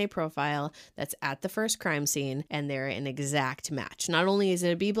DNA profile that's at the first crime scene, and they're an exact match. Not only is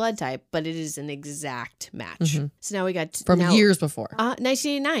it a B blood type, but it is an exact match. So now we got From years before.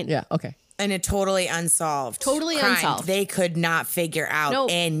 1989. Yeah. Okay. And a totally unsolved Totally crime. unsolved. They could not figure out Nope.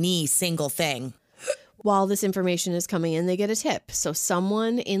 any single thing. While this information is coming in, they get a tip. So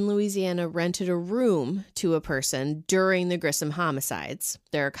someone in Louisiana rented a room to a person during the Grissom homicides.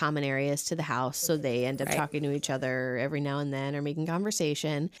 There are common areas to the house, so they end up talking to each other every now and then or making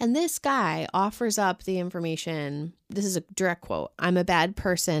conversation. And this guy offers up the information. This is a direct quote. "I'm a bad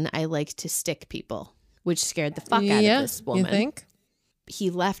person. I like to stick people," which scared the fuck out of this woman. You think? He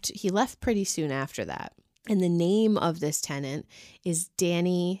left pretty soon after that. And the name of this tenant is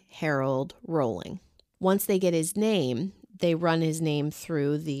Danny Harold Rowling. Once they get his name, they run his name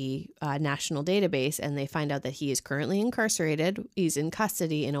through the national database, and they find out that he is currently incarcerated. He's in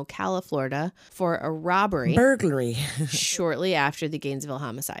custody in Ocala, Florida, for a robbery Burglary. shortly after the Gainesville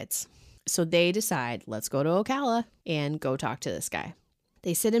homicides. So they decide, let's go to Ocala and go talk to this guy.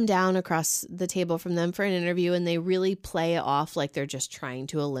 They sit him down across the table from them for an interview, and they really play it off like they're just trying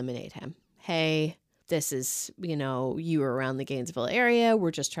to eliminate him. Hey, this is, you were around the Gainesville area. We're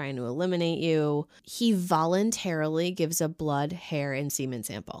just trying to eliminate you. He voluntarily gives a blood, hair, and semen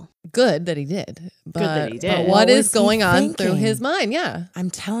sample. Good that he did. that he did. But What what is was he going on through thinking? his mind? Yeah. I'm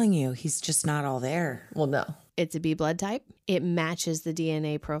telling you, he's just not all there. Well, no. It's a B blood type. It matches the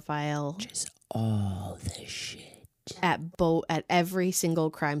DNA profile All the shit. at every single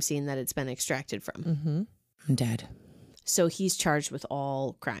crime scene that it's been extracted from. I'm dead. So he's charged with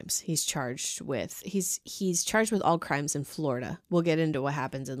all crimes. He's charged with all crimes in Florida. We'll get into what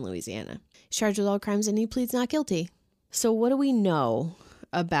happens in Louisiana. He's charged with all crimes and he pleads not guilty. So what do we know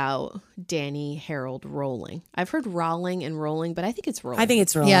about Danny Harold Rolling? I've heard Rolling and Rolling, but I think it's Rolling. I think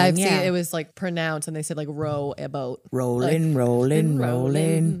it's rolling. Yeah, I've seen it was like pronounced, and they said like row a boat. Rolling,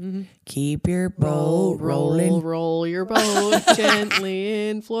 rolling. Keep your boat rolling. Roll your boat gently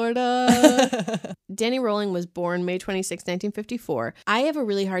in Florida. Danny Rolling was born May 26, 1954. I have a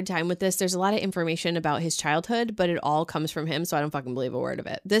really hard time with this. There's a lot of information about his childhood, but it all comes from him, so I don't fucking believe a word of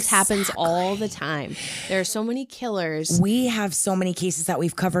it. This happens all the time. There are so many killers. We have so many cases that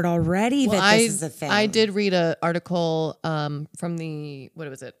we've covered already Well, that this is a thing. I did read an article from the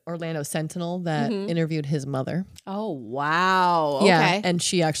Orlando Sentinel that interviewed his mother. Oh, wow. Okay. Yeah, and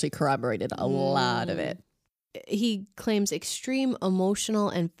she actually corroborated a lot of it. He claims extreme emotional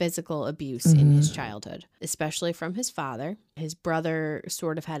and physical abuse in his childhood, especially from his father. His brother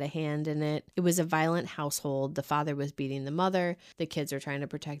sort of had a hand in it. It was a violent household. The father was beating the mother. The kids were trying to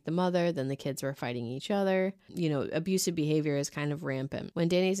protect the mother. Then the kids were fighting each other. You know, abusive behavior is kind of rampant. When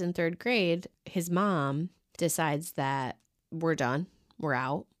Danny's in 3rd grade, his mom decides that we're done. We're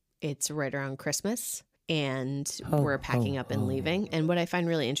out. It's right around Christmas. And we're packing up and leaving. And what I find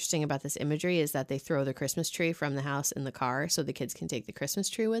really interesting about this imagery is that they throw the Christmas tree from the house in the car so the kids can take the Christmas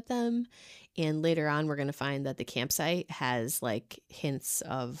tree with them. And later on, we're going to find that the campsite has like hints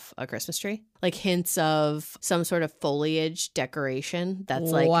of a Christmas tree, like hints of some sort of foliage decoration that's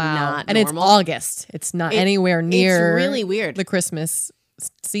like not and normal. it's August. It's not anywhere near. It's really weird. The Christmas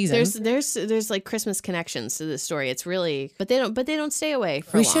season. There's like Christmas connections to this story. It's really, but they don't stay away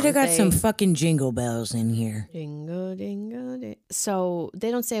for We long. should have got some fucking jingle bells in here. Dingo, dingo, dingo. So they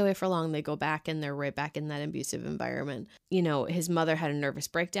don't stay away for long. They go back and they're right back in that abusive environment. You know, his mother had a nervous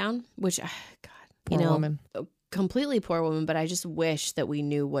breakdown, which, God, Poor woman. Completely poor woman. But I just wish that we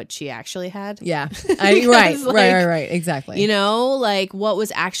knew what she actually had. Yeah. Because, Right. Exactly. You know, like what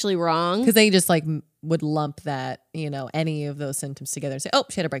was actually wrong. Because they just like would lump that, you know, any of those symptoms together and say, oh,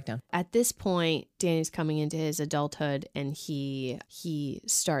 she had a breakdown. At this point, Danny's coming into his adulthood and he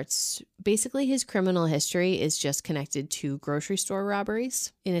starts, basically his criminal history is just connected to grocery store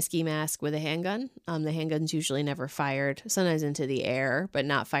robberies in a ski mask with a handgun. The handgun's usually never fired, sometimes into the air, but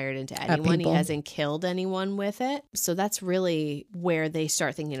not fired into anyone. He people. hasn't killed anyone with it. So that's really where they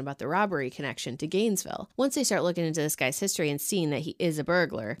start thinking about the robbery connection to Gainesville. Once they start looking into this guy's history and seeing that he is a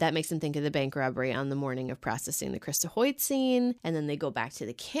burglar, that makes them think of the bank robbery on the morning of processing the Krista Hoyt scene. And then they go back to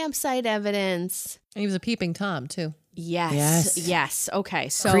the campsite evidence. And he was a peeping Tom, too. Yes. Okay.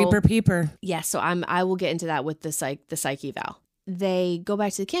 So Creeper peeper. yes. So I will get into that with the psych eval. They go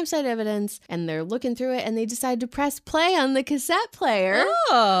back to the campsite evidence and they're looking through it and they decide to press play on the cassette player,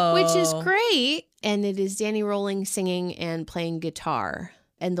 which is great. And it is Danny Rolling singing and playing guitar.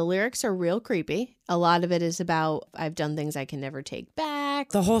 And the lyrics are real creepy. A lot of it is about, I've done things I can never take back.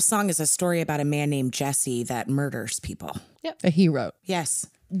 The whole song is a story about a man named Jesse that murders people. That he wrote. Yes.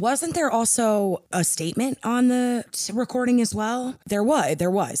 Wasn't there also a statement on the recording as well? There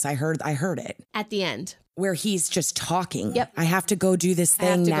was. I heard it. At the end. Where he's just talking. Yep. I have to go do this I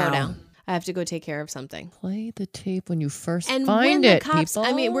have thing to now. go down. I have to go take care of something. Play the tape when you first And find when the it, cops, people.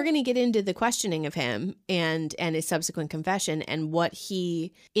 I mean, we're going to get into the questioning of him and his subsequent confession and what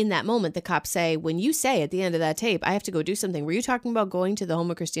he, in that moment, the cops say, when you say at the end of that tape, I have to go do something. Were you talking about going to the home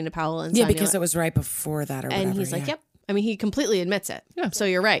of Christina Powell and Yeah, Sonia? because it was right before that or whatever. And he's like, yeah. yep. I mean, he completely admits it. Yeah. So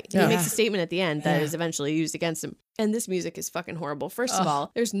you're right. Yeah. He makes a statement at the end that is eventually used against him. And this music is fucking horrible. First of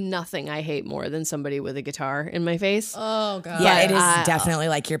all, there's nothing I hate more than somebody with a guitar in my face. Oh, God. Yeah, it is But, definitely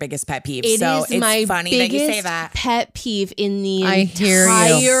like your biggest pet peeve. It so is it's my funny that biggest you say that. pet peeve in the I hear you.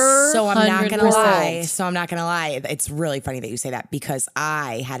 entire So I'm not gonna 100%. lie. It's really funny that you say that because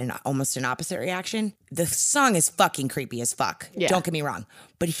I had almost an opposite reaction. The song is fucking creepy as fuck. Yeah. Don't get me wrong,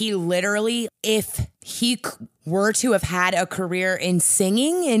 but he literally, if he were to have had a career in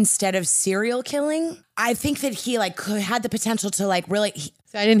singing instead of serial killing, I think that he had the potential to really.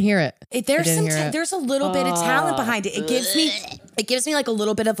 I didn't hear it. There's a little bit of talent behind it. It gives me like a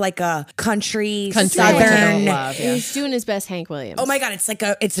little bit of like a country Country, which I don't southern. love, yeah. He's doing his best Hank Williams. Oh my God,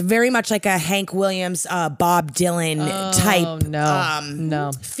 it's very much like a Hank Williams, Bob Dylan type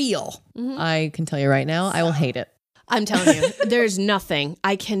no. feel. I can tell you right now, I will hate it. I'm telling you, there's nothing.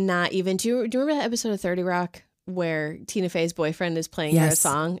 I cannot even. Do you remember that episode of 30 Rock where Tina Fey's boyfriend is playing her a Yes.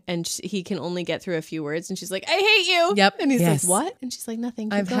 song and he can only get through a few words and she's like, I hate you. Yep. And he's Yes. like, what? And she's like, nothing.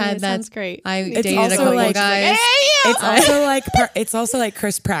 Keep I've going. had It that. sounds great. I It's dated a also couple like- guys. It's also like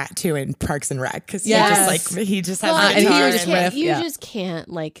Chris Pratt too in Parks and Rec because Yes. he just has Well, a and he guitar was just and- riff, can't, you yeah. just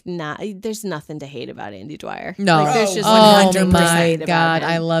can't there's nothing to hate about Andy Dwyer. No. Like, there's just Oh 100% my about God. him.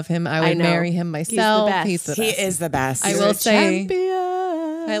 I love him. I would know. marry him He's the myself. best. He's the He best. is the best. I will say,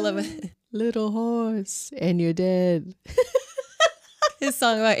 Champion. I love it. little horse, and you're dead. His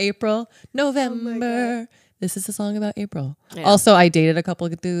song about April, November. This is a song about April. Yeah. Also, I dated a couple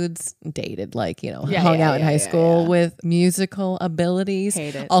of dudes. Dated, like, hung out in high school with musical abilities.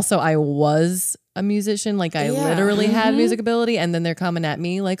 Hate it. Also, I was a musician. Like, I literally had music ability. And then they're coming at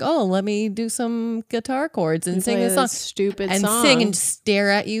me like, oh, let me do some guitar chords and sing play this song. this stupid and song. sing and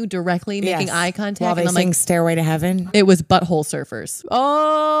stare at you directly, making eye contact. While they and I'm sing like, Stairway to Heaven. it was Butthole Surfers.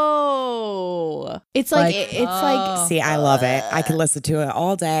 Oh, it's like See, I love it. I could listen to it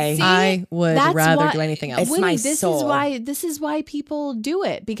all day. I would that's rather why- do anything else. It's Winnie, my this soul. this is why people do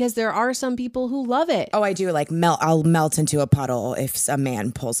it, because there are some people who love it. Oh, I do. Like I'll melt into a puddle if a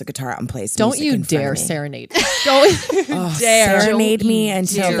man pulls a guitar out and plays. Don't music you in front dare of me. serenade. Don't you dare. Serenade me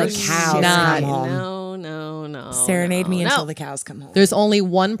until dare the cows not. come home. No. Serenade me no. until the cows come home. There's only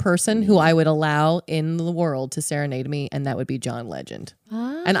one person who I would allow in the world to serenade me, and that would be John Legend.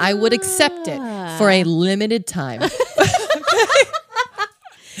 And I would accept it for a limited time.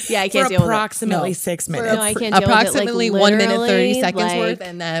 Yeah, I For can't deal with it. approximately No. 6 No, minutes. I can't deal Approximately with it. 1 minute, 30 literally, seconds worth, like,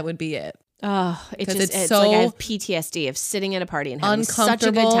 and that would be it. Oh, it's 'Cause just it's it's like I so have PTSD of sitting at a party and having such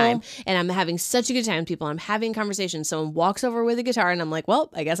a good uncomfortable. time, and I'm having such a good time with people. I'm having conversations. Someone walks over with a guitar, and I'm like, "Well,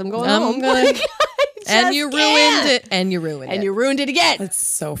 I guess I'm going I'm home." gonna- Like, I And just you can't. ruined it. And you ruined And it. you ruined it again. That's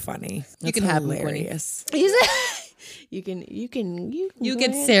so funny. That's can have 'em, Queenie. hilarious. You can You go get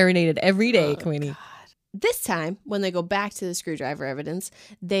ahead. serenaded every day, Queenie. This time, when they go back to the screwdriver evidence,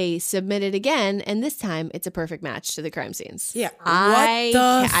 they submit it again, and this time it's a perfect match to the crime scenes. Yeah. I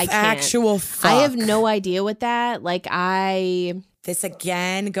can't. actual fuck? I have no idea what that. This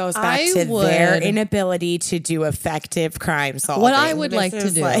again goes back I to their would- inability to do effective crime solving. What I would This like to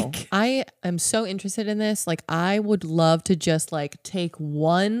is do, like- I am so interested in this. Like, I would love to just like take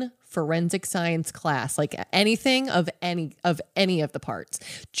one forensic science class, like anything of any of the parts,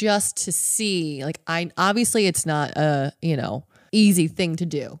 just to see. Like, obviously it's not a easy thing to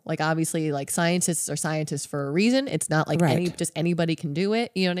do. Like, obviously, like, scientists are scientists for a reason. It's not like Right. just anybody can do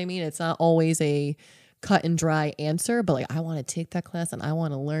it. You know what I mean? It's not always a cut and dry answer, but like, I want to take that class and I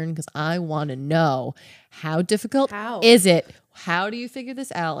want to learn, because I want to know how difficult is it? How do you figure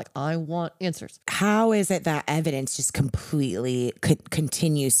this out? Like, I want answers. How is it that evidence just completely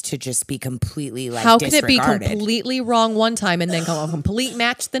continues to just be completely like How can it be disregarded? completely wrong one time and then go a complete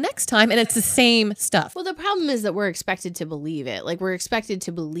match the next time, and it's the same stuff? Well, the problem is that we're expected to believe it. Like, we're expected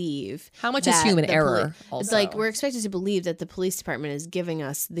to believe How much is that human the error It's also? like we're expected to believe that the police department is giving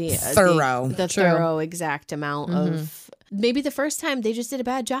us the Thorough. the True. thorough exact amount of. Maybe the first time they just did a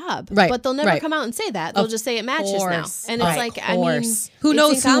bad job, Right, But they'll never right. come out and say that. They'll just say it matches now, course. and it's Of like, I mean, course. Who it's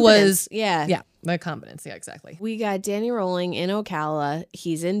knows who incompetence. was? Yeah. my competence. Yeah, exactly. We got Danny Rolling in Ocala.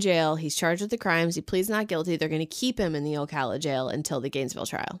 He's in jail. He's charged with the crimes. He pleads not guilty. They're going to keep him in the Ocala jail until the Gainesville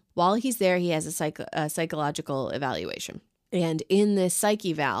trial. While he's there, he has a psychological evaluation. And in this psych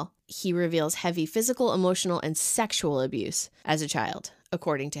eval, he reveals heavy physical, emotional, and sexual abuse as a child,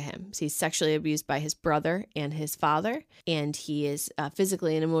 according to him. So he's sexually abused by his brother and his father, and he is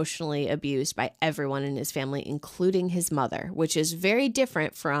physically and emotionally abused by everyone in his family, including his mother, which is very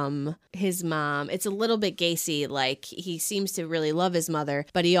different from his mom. It's a little bit Gacy, like he seems to really love his mother,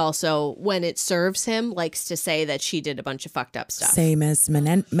 but he also, when it serves him, likes to say that she did a bunch of fucked up stuff. Same as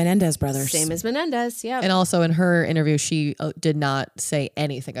Menendez brothers. Same as Menendez, yeah. And also in her interview, she did not say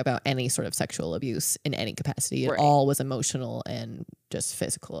anything about any sort of sexual abuse in any capacity. It Right. all was emotional and just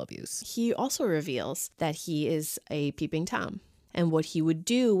physical abuse. He also reveals that he is a peeping Tom. And what he would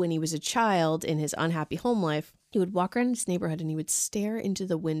do when he was a child in his unhappy home life, he would walk around his neighborhood and he would stare into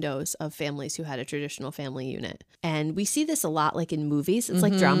the windows of families who had a traditional family unit. And we see this a lot, like in movies. It's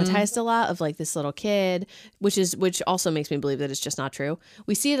like dramatized a lot, of like this little kid, which also makes me believe that it's just not true.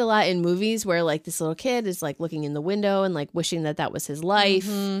 We see it a lot in movies where like this little kid is like looking in the window and like wishing that was his life.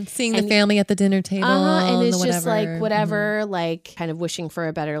 Seeing the And- family at the dinner table. And it's the just like whatever. whatever, like kind of wishing for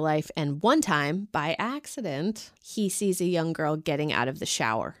a better life. And one time, by accident, he sees a young girl getting out of the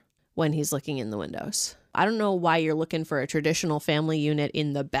shower when he's looking in the windows. I don't know why you're looking for a traditional family unit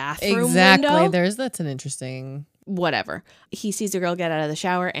in the bathroom Exactly. window. That's an interesting. Whatever. He sees a girl get out of the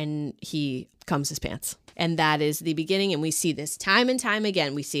shower and he comes his pants. And that is the beginning. And we see this time and time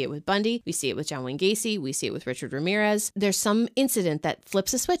again. We see it with Bundy. We see it with John Wayne Gacy. We see it with Richard Ramirez. There's some incident that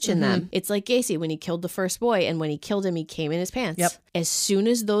flips a switch in them. It's like Gacy when he killed the first boy, and when he killed him, he came in his pants. Yep. As soon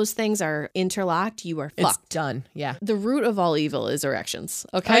as those things are interlocked, you are It's fucked. done. Yeah. The root of all evil is erections.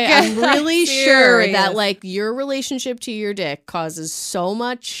 Okay. Okay. I'm really sure Serious. that like your relationship to your dick causes so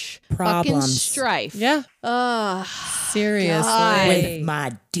much fucking Problems. strife. Yeah. Ugh. Seriously. God. With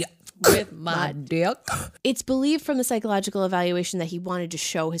my dick. with my dick. It's believed from the psychological evaluation that he wanted to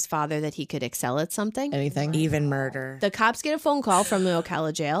show his father that he could excel at something. Anything. Even murder. The cops get a phone call from the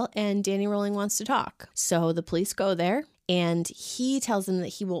Ocala jail, and Danny Rolling wants to talk. So the police go there, and he tells them that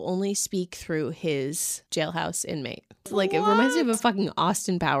he will only speak through his jailhouse inmate. Like, it reminds me of a fucking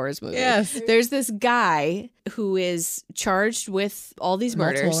Austin Powers movie. Yes. There's this guy who is charged with all these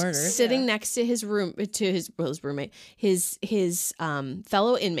Multiple murders, sitting next to his roommate, his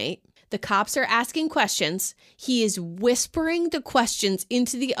fellow inmate. The cops are asking questions. He is whispering the questions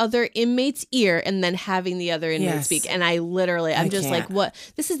into the other inmate's ear and then having the other inmate speak. And I'm just like, what?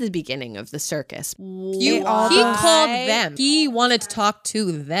 This is the beginning of the circus. He called them. He wanted to talk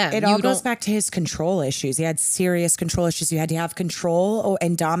to them. It all goes back to his control issues. He had serious control issues. You had to have control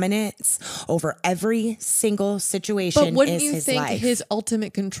and dominance over every single situation. But wouldn't you his think life. his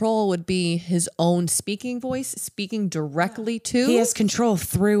ultimate control would be his own speaking voice, speaking directly to? He has control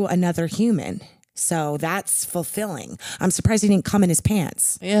through another human. So that's fulfilling. I'm surprised he didn't come in his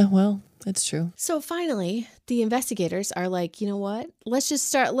pants. Yeah, well, that's true. So finally, the investigators are like, you know what? Let's just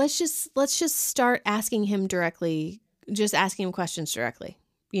start asking him directly, just asking him questions directly.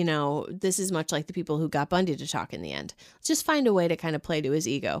 You know, this is much like the people who got Bundy to talk in the end. Let's just find a way to kind of play to his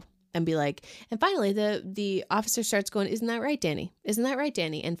ego and be like, and finally the officer starts going, isn't that right, Danny? Isn't that right,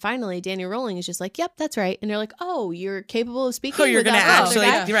 Danny? And finally, Danny Rolling is just like, yep, that's right. And they're like, oh, you're capable of speaking? Oh, you're going to actually,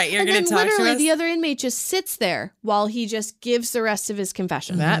 guy? you're and going then to talk to literally us? the other inmate just sits there while he just gives the rest of his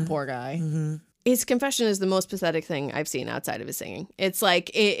confession. That poor guy. Mm-hmm. His confession is the most pathetic thing I've seen outside of his singing. It's like,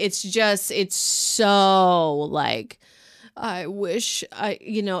 it's so like, I wish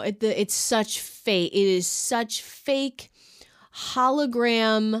it's such fake. It is such fake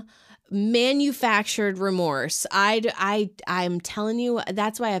hologram manufactured remorse. I'm telling you,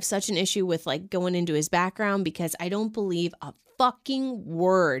 that's why I have such an issue with like going into his background, because I don't believe a fucking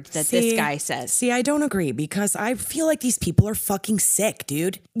word that this guy says. See, I don't agree, because I feel like these people are fucking sick,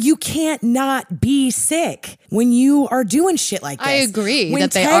 dude. You can't not be sick when you are doing shit like this. I agree when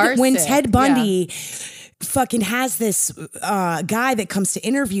that they are When sick. Ted Bundy fucking has this guy that comes to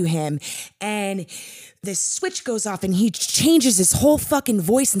interview him, and this switch goes off and he changes his whole fucking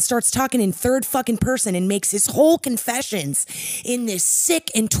voice and starts talking in third fucking person and makes his whole confessions in this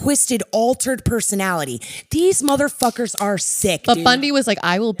sick and twisted, altered personality. These motherfuckers are sick, But dude. Bundy was like,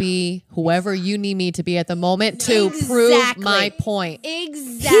 I will be whoever you need me to be at the moment to prove my point.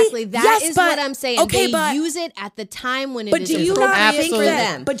 Exactly. That is what I'm saying. Okay, they but use it at the time when it But is do you not appropriate think for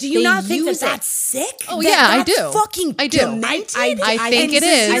that? them. But do you They not think that use it. that's sick? Oh, That yeah, I that's do. Fucking I do. demented? I think it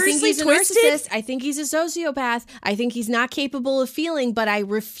is. I think he's a Seriously narcissist. I think he's a sociopath. I think he's not capable of feeling, but I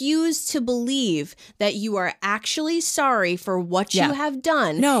refuse to believe that you are actually sorry for what you have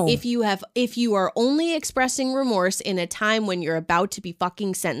done. No. If you are only expressing remorse in a time when you're about to be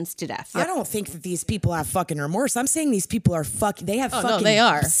fucking sentenced to death. I don't think that these people have fucking remorse. I'm saying these people are fucking. They have no, fucking. they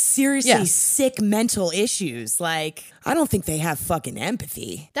are. Seriously sick mental issues. Like, I don't think they have fucking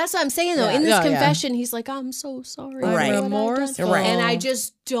empathy. That's what I'm saying though. Yeah. In this Yeah, yeah. confession, he's like, I'm so sorry. Right. for what I've done." Remorseful. Right. And I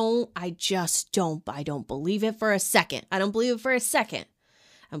don't believe it for a second. I don't believe it for a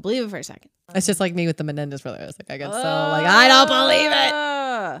second. It's just like me with the Menendez brothers. Like I get so like I don't believe it.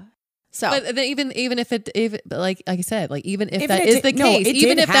 So But then even if like I said, like even if If that it is did- the no, case, it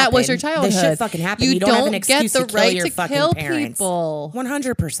even did if that was your happen. childhood, This shit fucking happened. you You don't have an get excuse the to kill right your to fucking kill parents. people.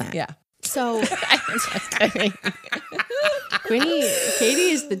 100%. Yeah. So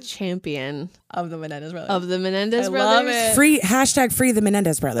Katie is the champion Of the Menendez brothers. of the Menendez I brothers. love it. Free the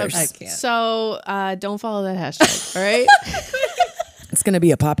Menendez brothers. I can't. So don't follow that hashtag, all right? It's gonna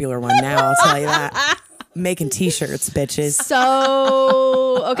be a popular one now. I'll tell you that. Making t-shirts, bitches.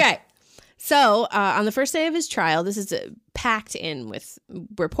 So, okay. So, on the first day of his trial, this is packed in with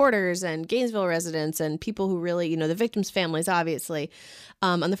reporters and Gainesville residents and people who really, the victims' families, obviously.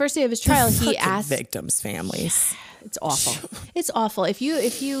 On the first day of his trial, he Fucking asked, victims' families. it's awful. It's awful. If you're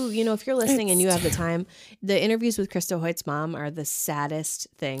listening and you have the time, the interviews with Krista Hoyt's mom are the saddest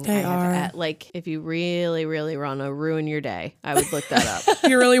thing They are. Like, if you really, really want to ruin your day, I would look that up.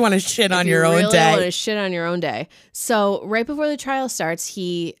 You really want to shit on You your own really day. want to shit on your own day. So right before the trial starts,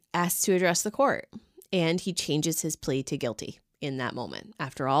 he asks to address the court, and he changes his plea to guilty in that moment.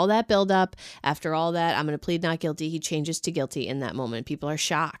 After all that buildup, after all that, I'm going to plead not guilty. He changes to guilty in that moment. People are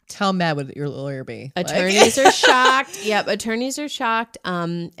shocked. How mad would your lawyer be? Attorneys are shocked. Yep, attorneys are shocked.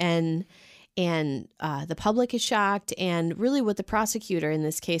 And the public is shocked. And really, what the prosecutor in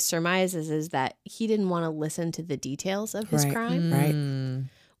this case surmises is that he didn't want to listen to the details of his Right. crime. Right.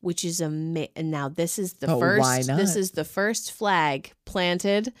 which is now this is the why first. not? This is the first flag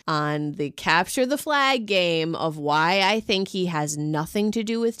planted on the capture the flag game of why I think he has nothing to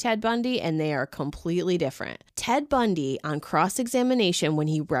do with Ted Bundy, and they are completely different. Ted Bundy, on cross-examination, when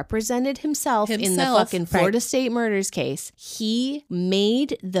he represented himself in the fucking Florida State murders case, he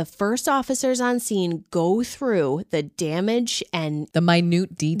made the first officers on scene go through the damage and The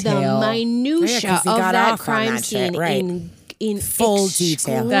minute detail. the minutia 'cause he of got that off on crime that shit, scene right. in Full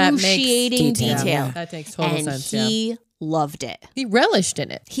detail. That makes excruciating detail. detail. That makes total and sense, he loved it. He relished in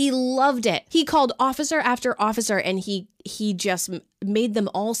it. He loved it. He called officer after officer, and he just made them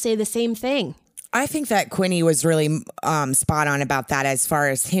all say the same thing. I think that Quinny was really spot on about that, as far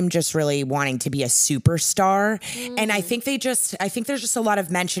as him just really wanting to be a superstar. And I think there's just a lot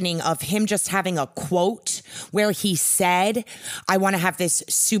of mentioning of him just having a quote where he said, I want to have this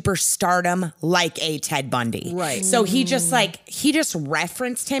superstardom like a Ted Bundy. Right. So he just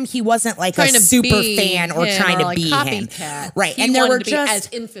referenced him. He wasn't like Trying a to super be fan or him trying or to like be him. copycat. Right. He And there wanted were to be just as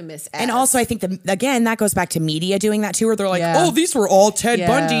infamous as. and also, I think again that goes back to media doing that too, where they're like, Yeah. "Oh, these were all Ted Yeah.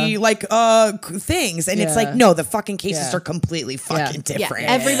 Bundy things," and it's Yeah. like, no, the fucking cases Yeah. are completely fucking different.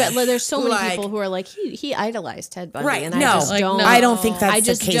 Yeah, everybody. There's so many Like- people who are like, he idolized Ted Bundy, Right. and No. I just Like, don't. no. I don't think that's I the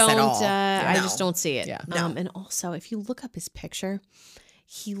just case don't. at all. I No. just don't see it. Yeah. And also, if you look up his picture,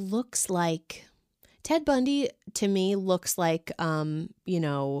 he looks like Ted Bundy. To me, looks like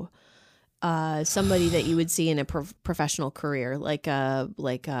somebody that you would see in a professional career, like a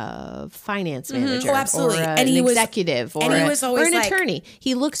finance manager, Oh, absolutely. or And an he was- executive, or, and he was always or an like attorney.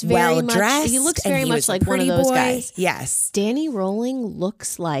 He looks very well much. dressed. He looks and very he much was a like one of pretty those boy. guys. Yes. Danny Rolling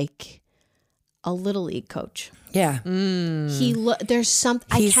looks like a little league coach. Yeah. There's something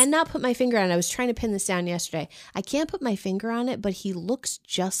I He's- cannot put my finger on. I was trying to pin this down yesterday. I can't put my finger on it, but he looks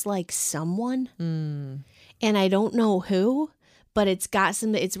just like someone, and I don't know who. But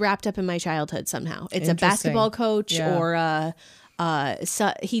it's wrapped up in my childhood somehow. It's a Interesting. basketball coach Yeah. or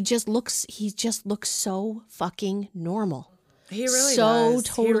he just looks so fucking normal. He really so does. He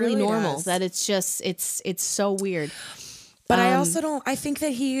totally really normal does. that it's just it's so weird. But I also don't. I think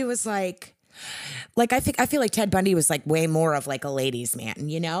that he was like I feel like Ted Bundy was like way more of like a ladies' man.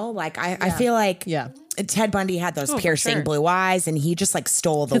 You know, like I feel like Yeah. Ted Bundy had those piercing blue eyes, and he just like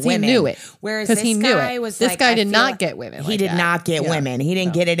stole the 'Cause he women. knew it. Whereas 'Cause this he knew guy it. was This like, guy I did feel not like get women He like did that. not get Yeah. women. He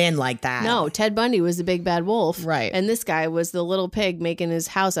didn't get it in like that. No, Ted Bundy was the big bad wolf. Right. And this guy was the little pig making his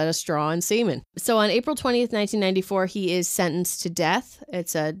house out of straw and semen. So on April 20th, 1994, he is sentenced to death.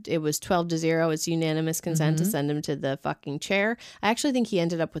 It was 12-0. It's unanimous consent to send him to the fucking chair. I actually think he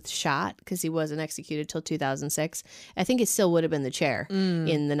ended up with shot because he wasn't executed till 2006. I think it still would have been the chair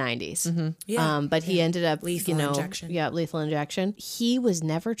in the 90s. Yeah. But he ended up, Lethal injection. Yeah, lethal injection. He was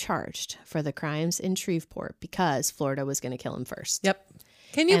never charged for the crimes in Shreveport because Florida was going to kill him first. Yep.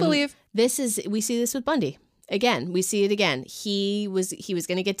 Can you And believe? we see this with Bundy. Again, we see it again. He was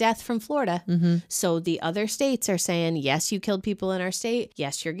going to get death from Florida. So the other states are saying, yes, you killed people in our state.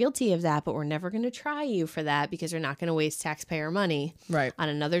 Yes, you're guilty of that, but we're never going to try you for that because we're not going to waste taxpayer money Right. on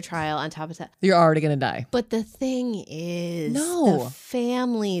another trial on top of that. You're already going to die. But the thing is, No. the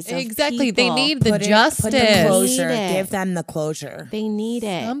families of Exactly. They people, need the Put justice. the closure. Need it. Give them the closure. they need it,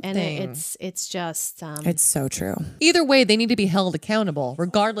 and Something. it's just It's so true. Either way, they need to be held accountable,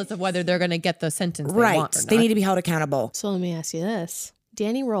 regardless of whether they're going to get the sentence they Right. want or not. They need to be held accountable. So let me ask you this.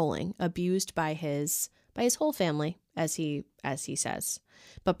 Danny Rolling, abused by his whole family, as he says,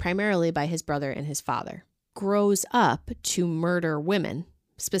 but primarily by his brother and his father, grows up to murder women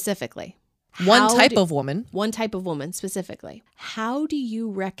specifically. One type of woman. One type of woman specifically. How do you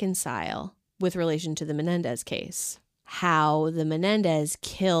reconcile with relation to the Menendez case? How the Menendez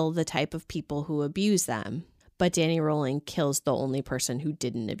kill the type of people who abuse them, but Danny Rolling kills the only person who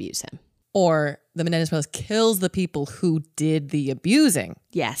didn't abuse him? Or the Menendez brothers kills the people who did the abusing.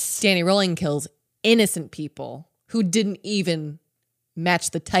 Yes. Danny Rolling kills innocent people who didn't even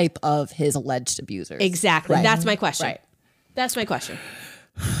match the type of his alleged abusers. Exactly. Right. That's my question. Right. That's my question.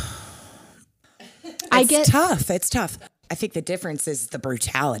 It's tough. It's tough. I think the difference is the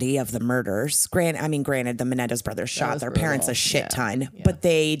brutality of the murders. Granted, the Menendez brothers shot was their parents a brutal. shit Yeah. ton, but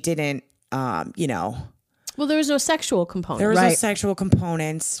they didn't, Well, there was no sexual component. there was no Right. sexual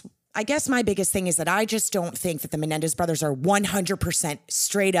components. I guess my biggest thing is that I just don't think that the Menendez brothers are 100%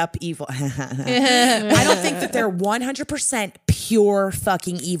 straight up evil. I don't think that they're 100% pure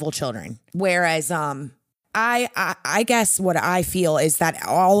fucking evil children. Whereas, I guess what I feel is that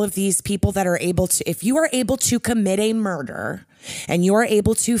all of these people that are able to, if you are able to commit a murder and you are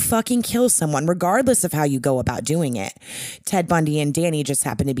able to fucking kill someone, regardless of how you go about doing it, Ted Bundy and Danny just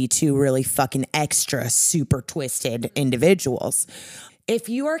happen to be two really fucking extra super twisted individuals. If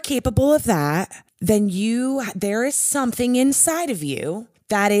you are capable of that, then there is something inside of you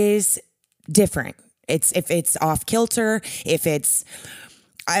that is different. If it's off kilter, if it's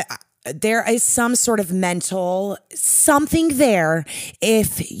there is some sort of mental something there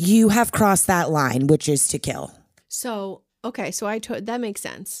if you have crossed that line, which is to kill. So, okay, so that makes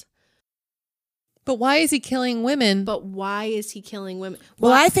sense. But why is he killing women? But why is he killing women?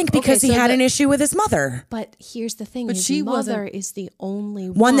 Well, I think because he had an issue with his mother. But here's the thing. But his she mother wasn't- is the only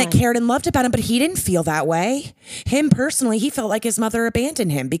One that cared and loved about him, but he didn't feel that way. Him personally, he felt like his mother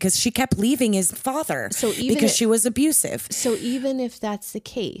abandoned him because she kept leaving his father because she was abusive. So even if that's the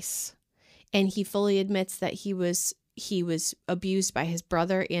case, and he fully admits that he was abused by his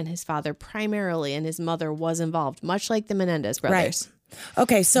brother and his father primarily, and his mother was involved, much like the Menendez brothers. Right.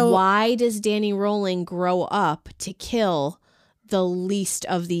 Okay, so why does Danny Rowling grow up to kill the least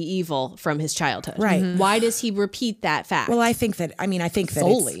of the evil from his childhood? Right. Why does he repeat that fact? Well, I think that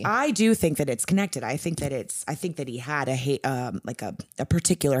Solely. I do think that it's connected. I think that he had a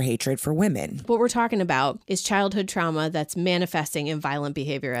particular hatred for women. What we're talking about is childhood trauma that's manifesting in violent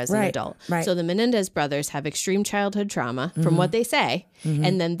behavior as an adult. Right. So the Menendez brothers have extreme childhood trauma from what they say,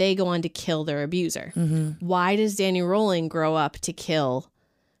 and then they go on to kill their abuser. Why does Danny Rowling grow up to kill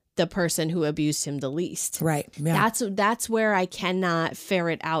the person who abused him the least? Right. Yeah. That's where I cannot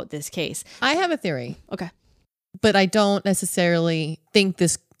ferret out this case. I have a theory, Okay. but I don't necessarily think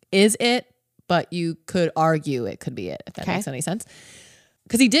this is it, but you could argue it could be it, if that Okay. makes any sense.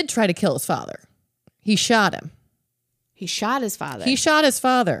 Because he did try to kill his father. He shot him. He shot his father. He shot his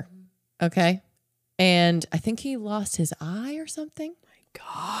father. Okay. And I think he lost his eye or something.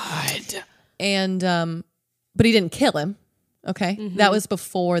 God. And, but he didn't kill him. Okay. That was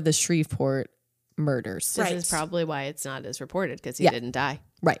before the Shreveport murders. This is probably why it's not as reported, because he Yeah. didn't die.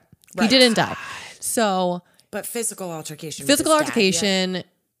 Right. He didn't die. So But physical altercation. physical altercation,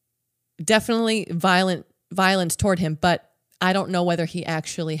 definitely violence toward him, but I don't know whether he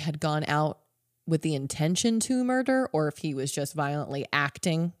actually had gone out with the intention to murder or if he was just violently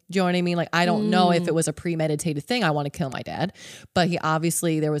acting. Do you know what I mean? Like, I don't know if it was a premeditated thing. I want to kill my dad, but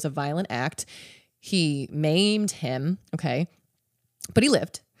there was a violent act. He maimed him. Okay. But he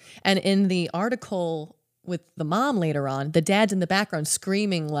lived. And in the article with the mom later on, the dad's in the background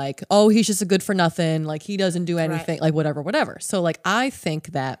screaming like, oh, he's just a good for nothing. Like, he doesn't do anything, like whatever. So like, I think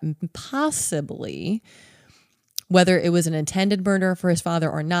that possibly whether it was an intended murder for his father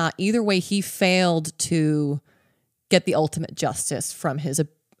or not, either way, he failed to get the ultimate justice from his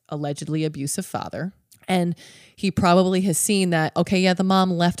allegedly abusive father. And he probably has seen that, okay, yeah, the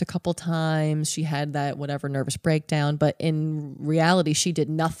mom left a couple times. She had that whatever nervous breakdown. But in reality, she did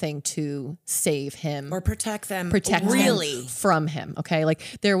nothing to save him. or protect them. Him from him. Okay. Like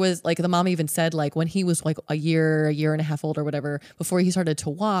there was like the mom even said like when he was like a year and a half old or whatever, before he started to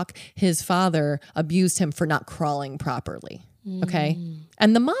walk, his father abused him for not crawling properly. Okay.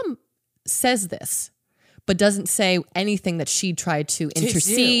 And the mom says this, but doesn't say anything that she tried to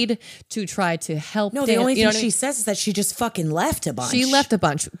intercede, to try to help. No, the only thing she says is that she just fucking left a bunch. She left a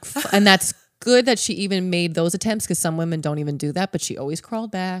bunch. And that's good that she even made those attempts because some women don't even do that, but she always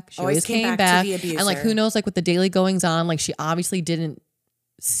crawled back. She always came back. to the abuser. And like, who knows, like with the daily goings on, like she obviously didn't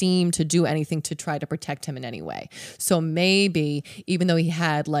seem to do anything to try to protect him in any way. So maybe even though he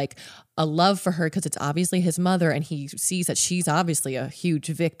had like a love for her because it's obviously his mother and he sees that she's obviously a huge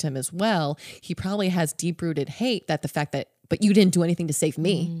victim as well, he probably has deep-rooted hate that the fact that, but you didn't do anything to save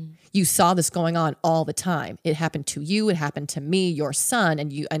me. You saw this going on all the time. It happened to you, it happened to me, your son,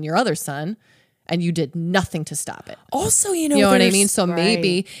 and you and your other son, and you did nothing to stop it. Also, You know what I mean? So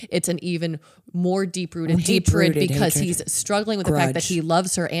maybe it's an even more deep-rooted hatred because he's struggling with the fact that he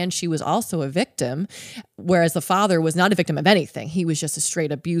loves her and she was also a victim, whereas the father was not a victim of anything. He was just a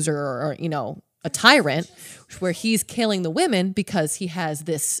straight abuser or a tyrant, where he's killing the women because he has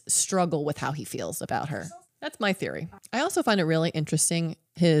this struggle with how he feels about her. That's my theory. I also find it really interesting,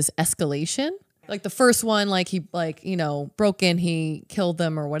 his escalation. Like the first one, like he broke in, he killed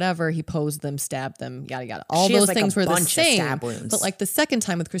them or whatever. He posed them, stabbed them, yada, yada. All She has, those like, things a were the bunch of same. stab wounds. But like the second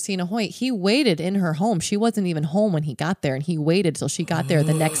time with Christina Hoyt, he waited in her home. She wasn't even home when he got there. And he waited till she got there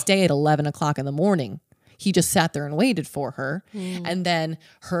the next day at 11 o'clock in the morning. He just sat there and waited for her. And then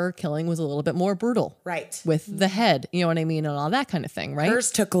her killing was a little bit more brutal. Right. With the head, you know what I mean? And all that kind of thing, right?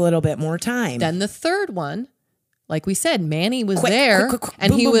 Hers took a little bit more time. Then the third one, like we said, Manny was Quick, there quick, quick, and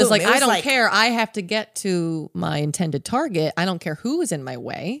boom, he boom, was boom. like, It I was don't like- care. I have to get to my intended target. I don't care who is in my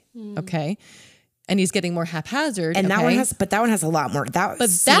way. Okay. And he's getting more haphazard. And that one okay? has a lot more. That But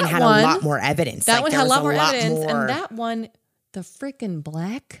scene that had one- a lot more evidence. That one there had a was lot more evidence. more- And that one, the freaking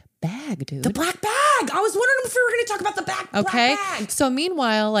black bag, dude. the black bag. bag. I was wondering if we were going to talk about the black bag. So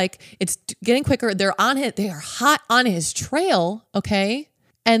meanwhile, like it's getting quicker. They are hot on his trail. Okay.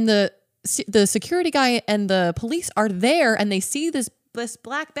 And the security guy and the police are there and they see this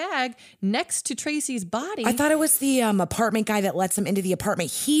black bag next to Tracy's body. I thought it was the apartment guy that lets them into the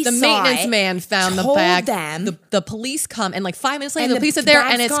apartment. The maintenance man found the bag. The police come and like 5 minutes later, the police are there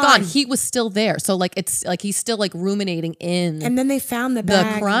and it's gone. He was still there. So like it's like he's still like ruminating in. And then they found the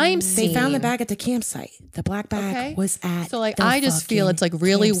bag. The crime scene. They found the bag at the campsite. The black bag was at. So like the I just feel it's like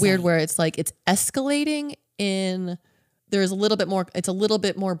really campsite. weird where it's like it's escalating in. There's a little bit more, it's a little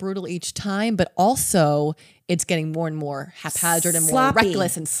bit more brutal each time, but also it's getting more and more haphazard and more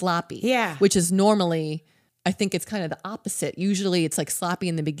reckless and sloppy. Yeah. Which is normally, I think it's kind of the opposite. Usually it's like sloppy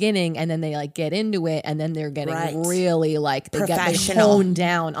in the beginning and then they like get into it and then they're getting really like, they hone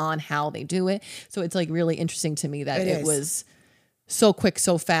down on how they do it. So it's like really interesting to me that it was so quick,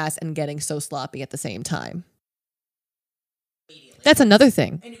 so fast and getting so sloppy at the same time. That's another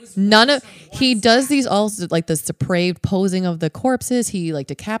thing. He does these also like this depraved posing of the corpses. He like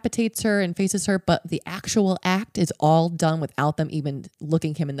decapitates her and faces her, but the actual act is all done without them even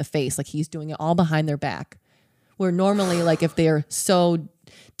looking him in the face. Like he's doing it all behind their back. Where normally, like if they're so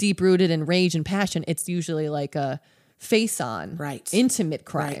deep rooted in rage and passion, it's usually like a face on, intimate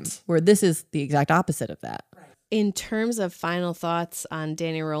crime. Where this is the exact opposite of that. In terms of final thoughts on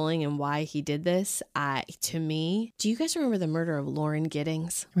Danny Rolling and why he did this, to me, do you guys remember the murder of Lauren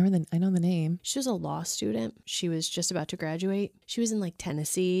Giddings? I know the name. She was a law student. She was just about to graduate. She was in like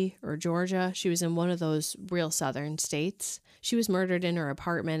Tennessee or Georgia. She was in one of those real southern states. She was murdered in her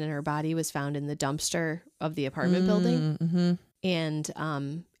apartment and her body was found in the dumpster of the apartment building. Mm-hmm.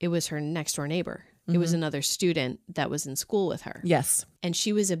 And it was her next door neighbor. It was another student that was in school with her. Yes. And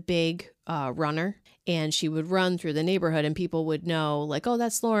she was a big runner. And she would run through the neighborhood and people would know like, oh,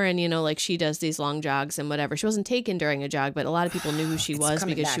 that's Lauren, you know, like she does these long jogs and whatever. She wasn't taken during a jog, but a lot of people knew who she was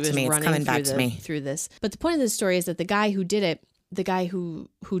because she was running through this. But the point of this story is that the guy who did it, the guy who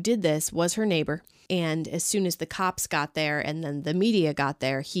did this was her neighbor. And as soon as the cops got there and then the media got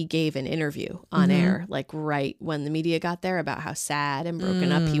there, he gave an interview on air, like right when the media got there about how sad and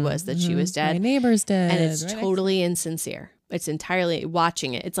broken up he was that she was dead. My neighbor's dead. And it's totally insincere. It's entirely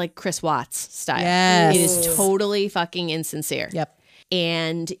watching it. It's like Chris Watts style. Yes. It is totally fucking insincere. Yep.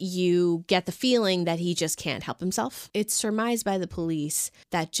 And you get the feeling that he just can't help himself. It's surmised by the police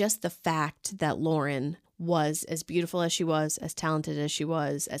that just the fact that Lauren was as beautiful as she was, as talented as she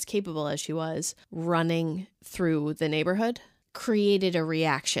was, as capable as she was, running through the neighborhood, created a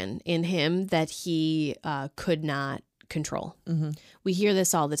reaction in him that he could not control. Mm-hmm. We hear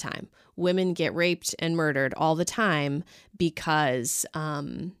this all the time. Women get raped and murdered all the time because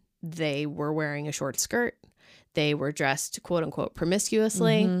they were wearing a short skirt. They were dressed, quote unquote,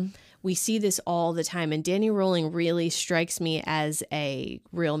 promiscuously. Mm-hmm. We see this all the time. And Danny Rolling really strikes me as a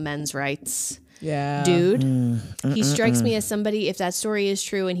real men's rights dude. He strikes me as somebody, if that story is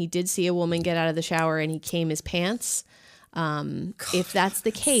true and he did see a woman get out of the shower and he came his pants, if that's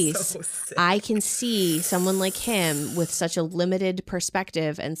the case, I can see someone like him with such a limited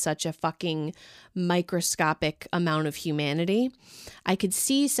perspective and such a fucking microscopic amount of humanity. I could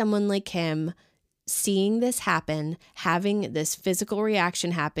see someone like him seeing this happen, having this physical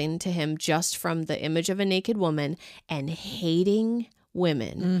reaction happen to him just from the image of a naked woman and hating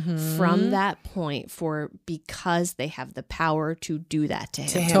women from that point because they have the power to do that to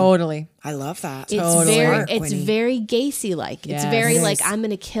him. Totally. I love that. It's very Gacy-like. It's very like, I'm going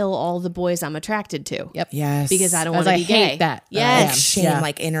to kill all the boys I'm attracted to. Yep. Yes. Because I don't want to be gay. Hate that. Yes. Like shame,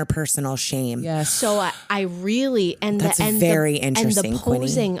 like interpersonal shame. Yes. So I really, That's very interesting, and the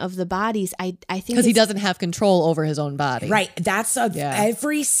posing of the bodies, I think because he doesn't have control over his own body. Right. That's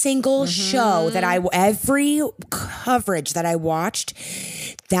every single show that every coverage that I watched,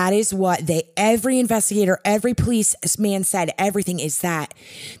 that is what every investigator, every policeman said, everything is that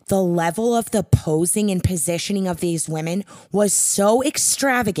the level of the posing and positioning of these women was so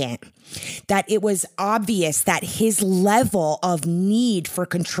extravagant that it was obvious that his level of need for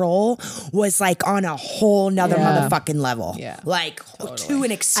control was like on a whole nother motherfucking level. Yeah. Like to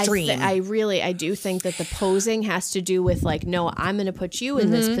an extreme. I do think that the posing has to do with like, no, I'm going to put you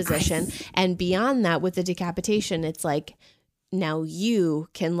in this position. And beyond that, with the decapitation, it's like, now you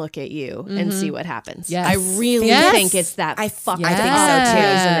can look at you and see what happens. Yes. I really think it's that. I think so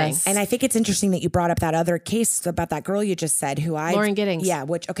too. And I think it's interesting that you brought up that other case about that girl you just said, Lauren Giddings. Yeah,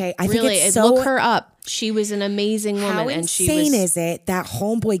 which I really, think it's so look her up. She was an amazing woman. How and she insane was, is it that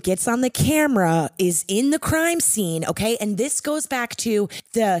homeboy gets on the camera, is in the crime scene, okay? And this goes back to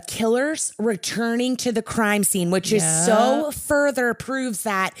the killers returning to the crime scene, which is so further proves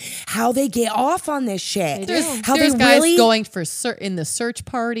that how they get off on this shit. How There's they guys really going for in the search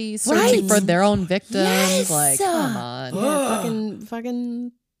parties, searching Right. for their own victims. Yes. Like, come on. yeah,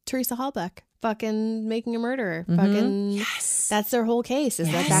 fucking Teresa Hallbeck. Fucking making a murderer. Fucking that's their whole case.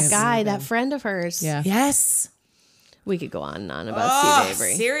 Is that guy, that friend of hers? Yeah. Yes. We could go on and on about Steve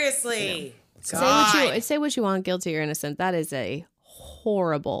Avery. Seriously. Say what you want, guilty or innocent. That is a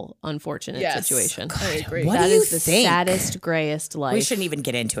horrible, unfortunate situation. I agree. What That do you is the think? saddest, grayest life. We shouldn't even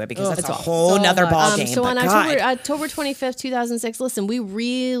get into it because that's it's a all- whole so nother much. ball game. So on but God. October 25th, 2006, listen, we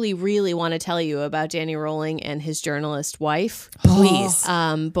really, really want to tell you about Danny Rolling and his journalist wife. Please.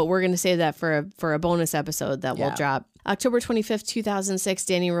 But we're going to save that for a bonus episode that will drop. October 25th, 2006,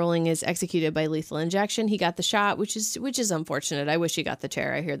 Danny Rolling is executed by lethal injection. He got the shot, which is unfortunate. I wish he got the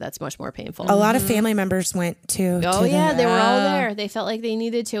chair. I hear that's much more painful. A lot of family members went to. Oh to yeah, the- they were all there. They felt like they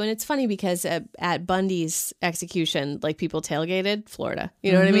needed to, and it's funny because at Bundy's execution, like people tailgated Florida.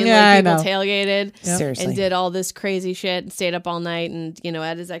 You know what I mean? Yeah, like I people know. tailgated Seriously. and did all this crazy shit and stayed up all night and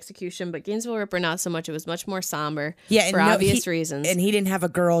at his execution. But Gainesville Ripper, not so much. It was much more somber. Yeah, for and obvious he- reasons. And he didn't have a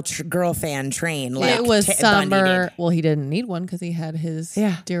girl fan train. Like It was Bundy summer. did. Well, he didn't need one because he had his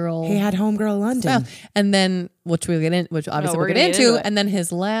dear old. He had homegirl London. spouse. And then, which obviously we're we'll get gonna get into into, it. and then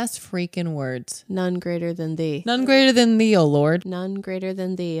his last freaking words: None greater than thee. "None greater than thee, O Lord." None greater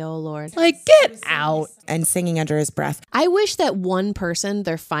than thee, O Lord. Like, get out. And singing under his breath. I wish that one person,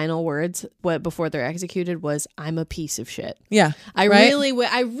 their final words before they're executed was, "I'm a piece of shit." Yeah, I right? really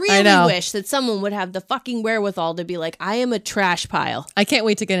know. wish that someone would have the fucking wherewithal to be like, I am a trash pile. I can't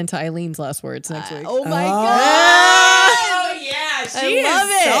wait to get into Eileen's last words next week. Oh my god. Oh yeah, she love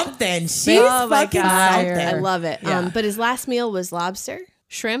is it. something. She's Oh my fucking God. something. I love it. Yeah. But his last meal was lobster,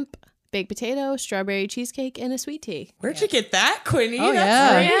 shrimp, baked potato, strawberry cheesecake, and a sweet tea. Where'd you get that, Quinny? Oh,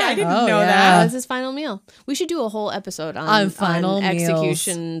 That's yeah. great. I didn't Oh, know yeah. That that. was his final meal. We should do a whole episode On final meals.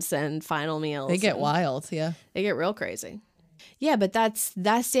 executions and final meals. They get and wild. Yeah. They get real crazy. Yeah, but that's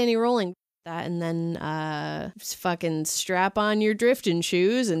Danny Rolling. That and then fucking strap on your drifting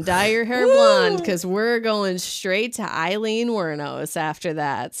shoes and dye your hair blonde because we're going straight to Eileen Wuornos after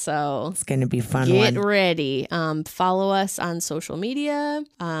that. So It's gonna be a fun get one. ready. Follow us on social media.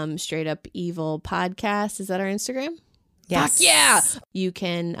 Straight Up Evil Podcast. Is that our Instagram? Yes. Yeah. You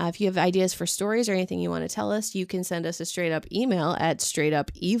can, if you have ideas for stories or anything you want to tell us, you can send us a straight up email at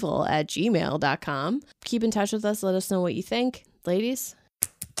straightupevil@gmail.com. Keep in touch with us. Let us know what you think. Ladies,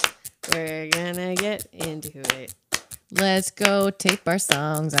 we're gonna get into it. Let's go tape our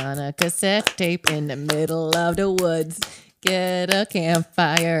songs on a cassette tape in the middle of the woods. Get a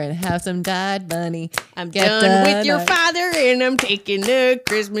campfire and have some dyed bunny. I'm Get done with the your night- father and I'm taking the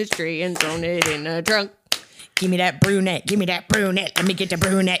Christmas tree and throwing it in the trunk. Give me that brunette. Give me that brunette. Let me get the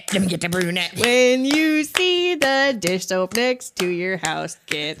brunette. Let me get the brunette. When you see the dish soap next to your house,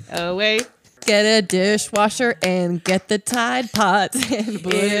 get away. Get a dishwasher and get the Tide Pods and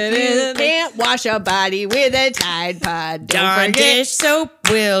put it You in. can't wash a body with a Tide Pod. Don't Darn forget. dish soap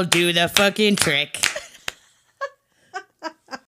will do the fucking trick.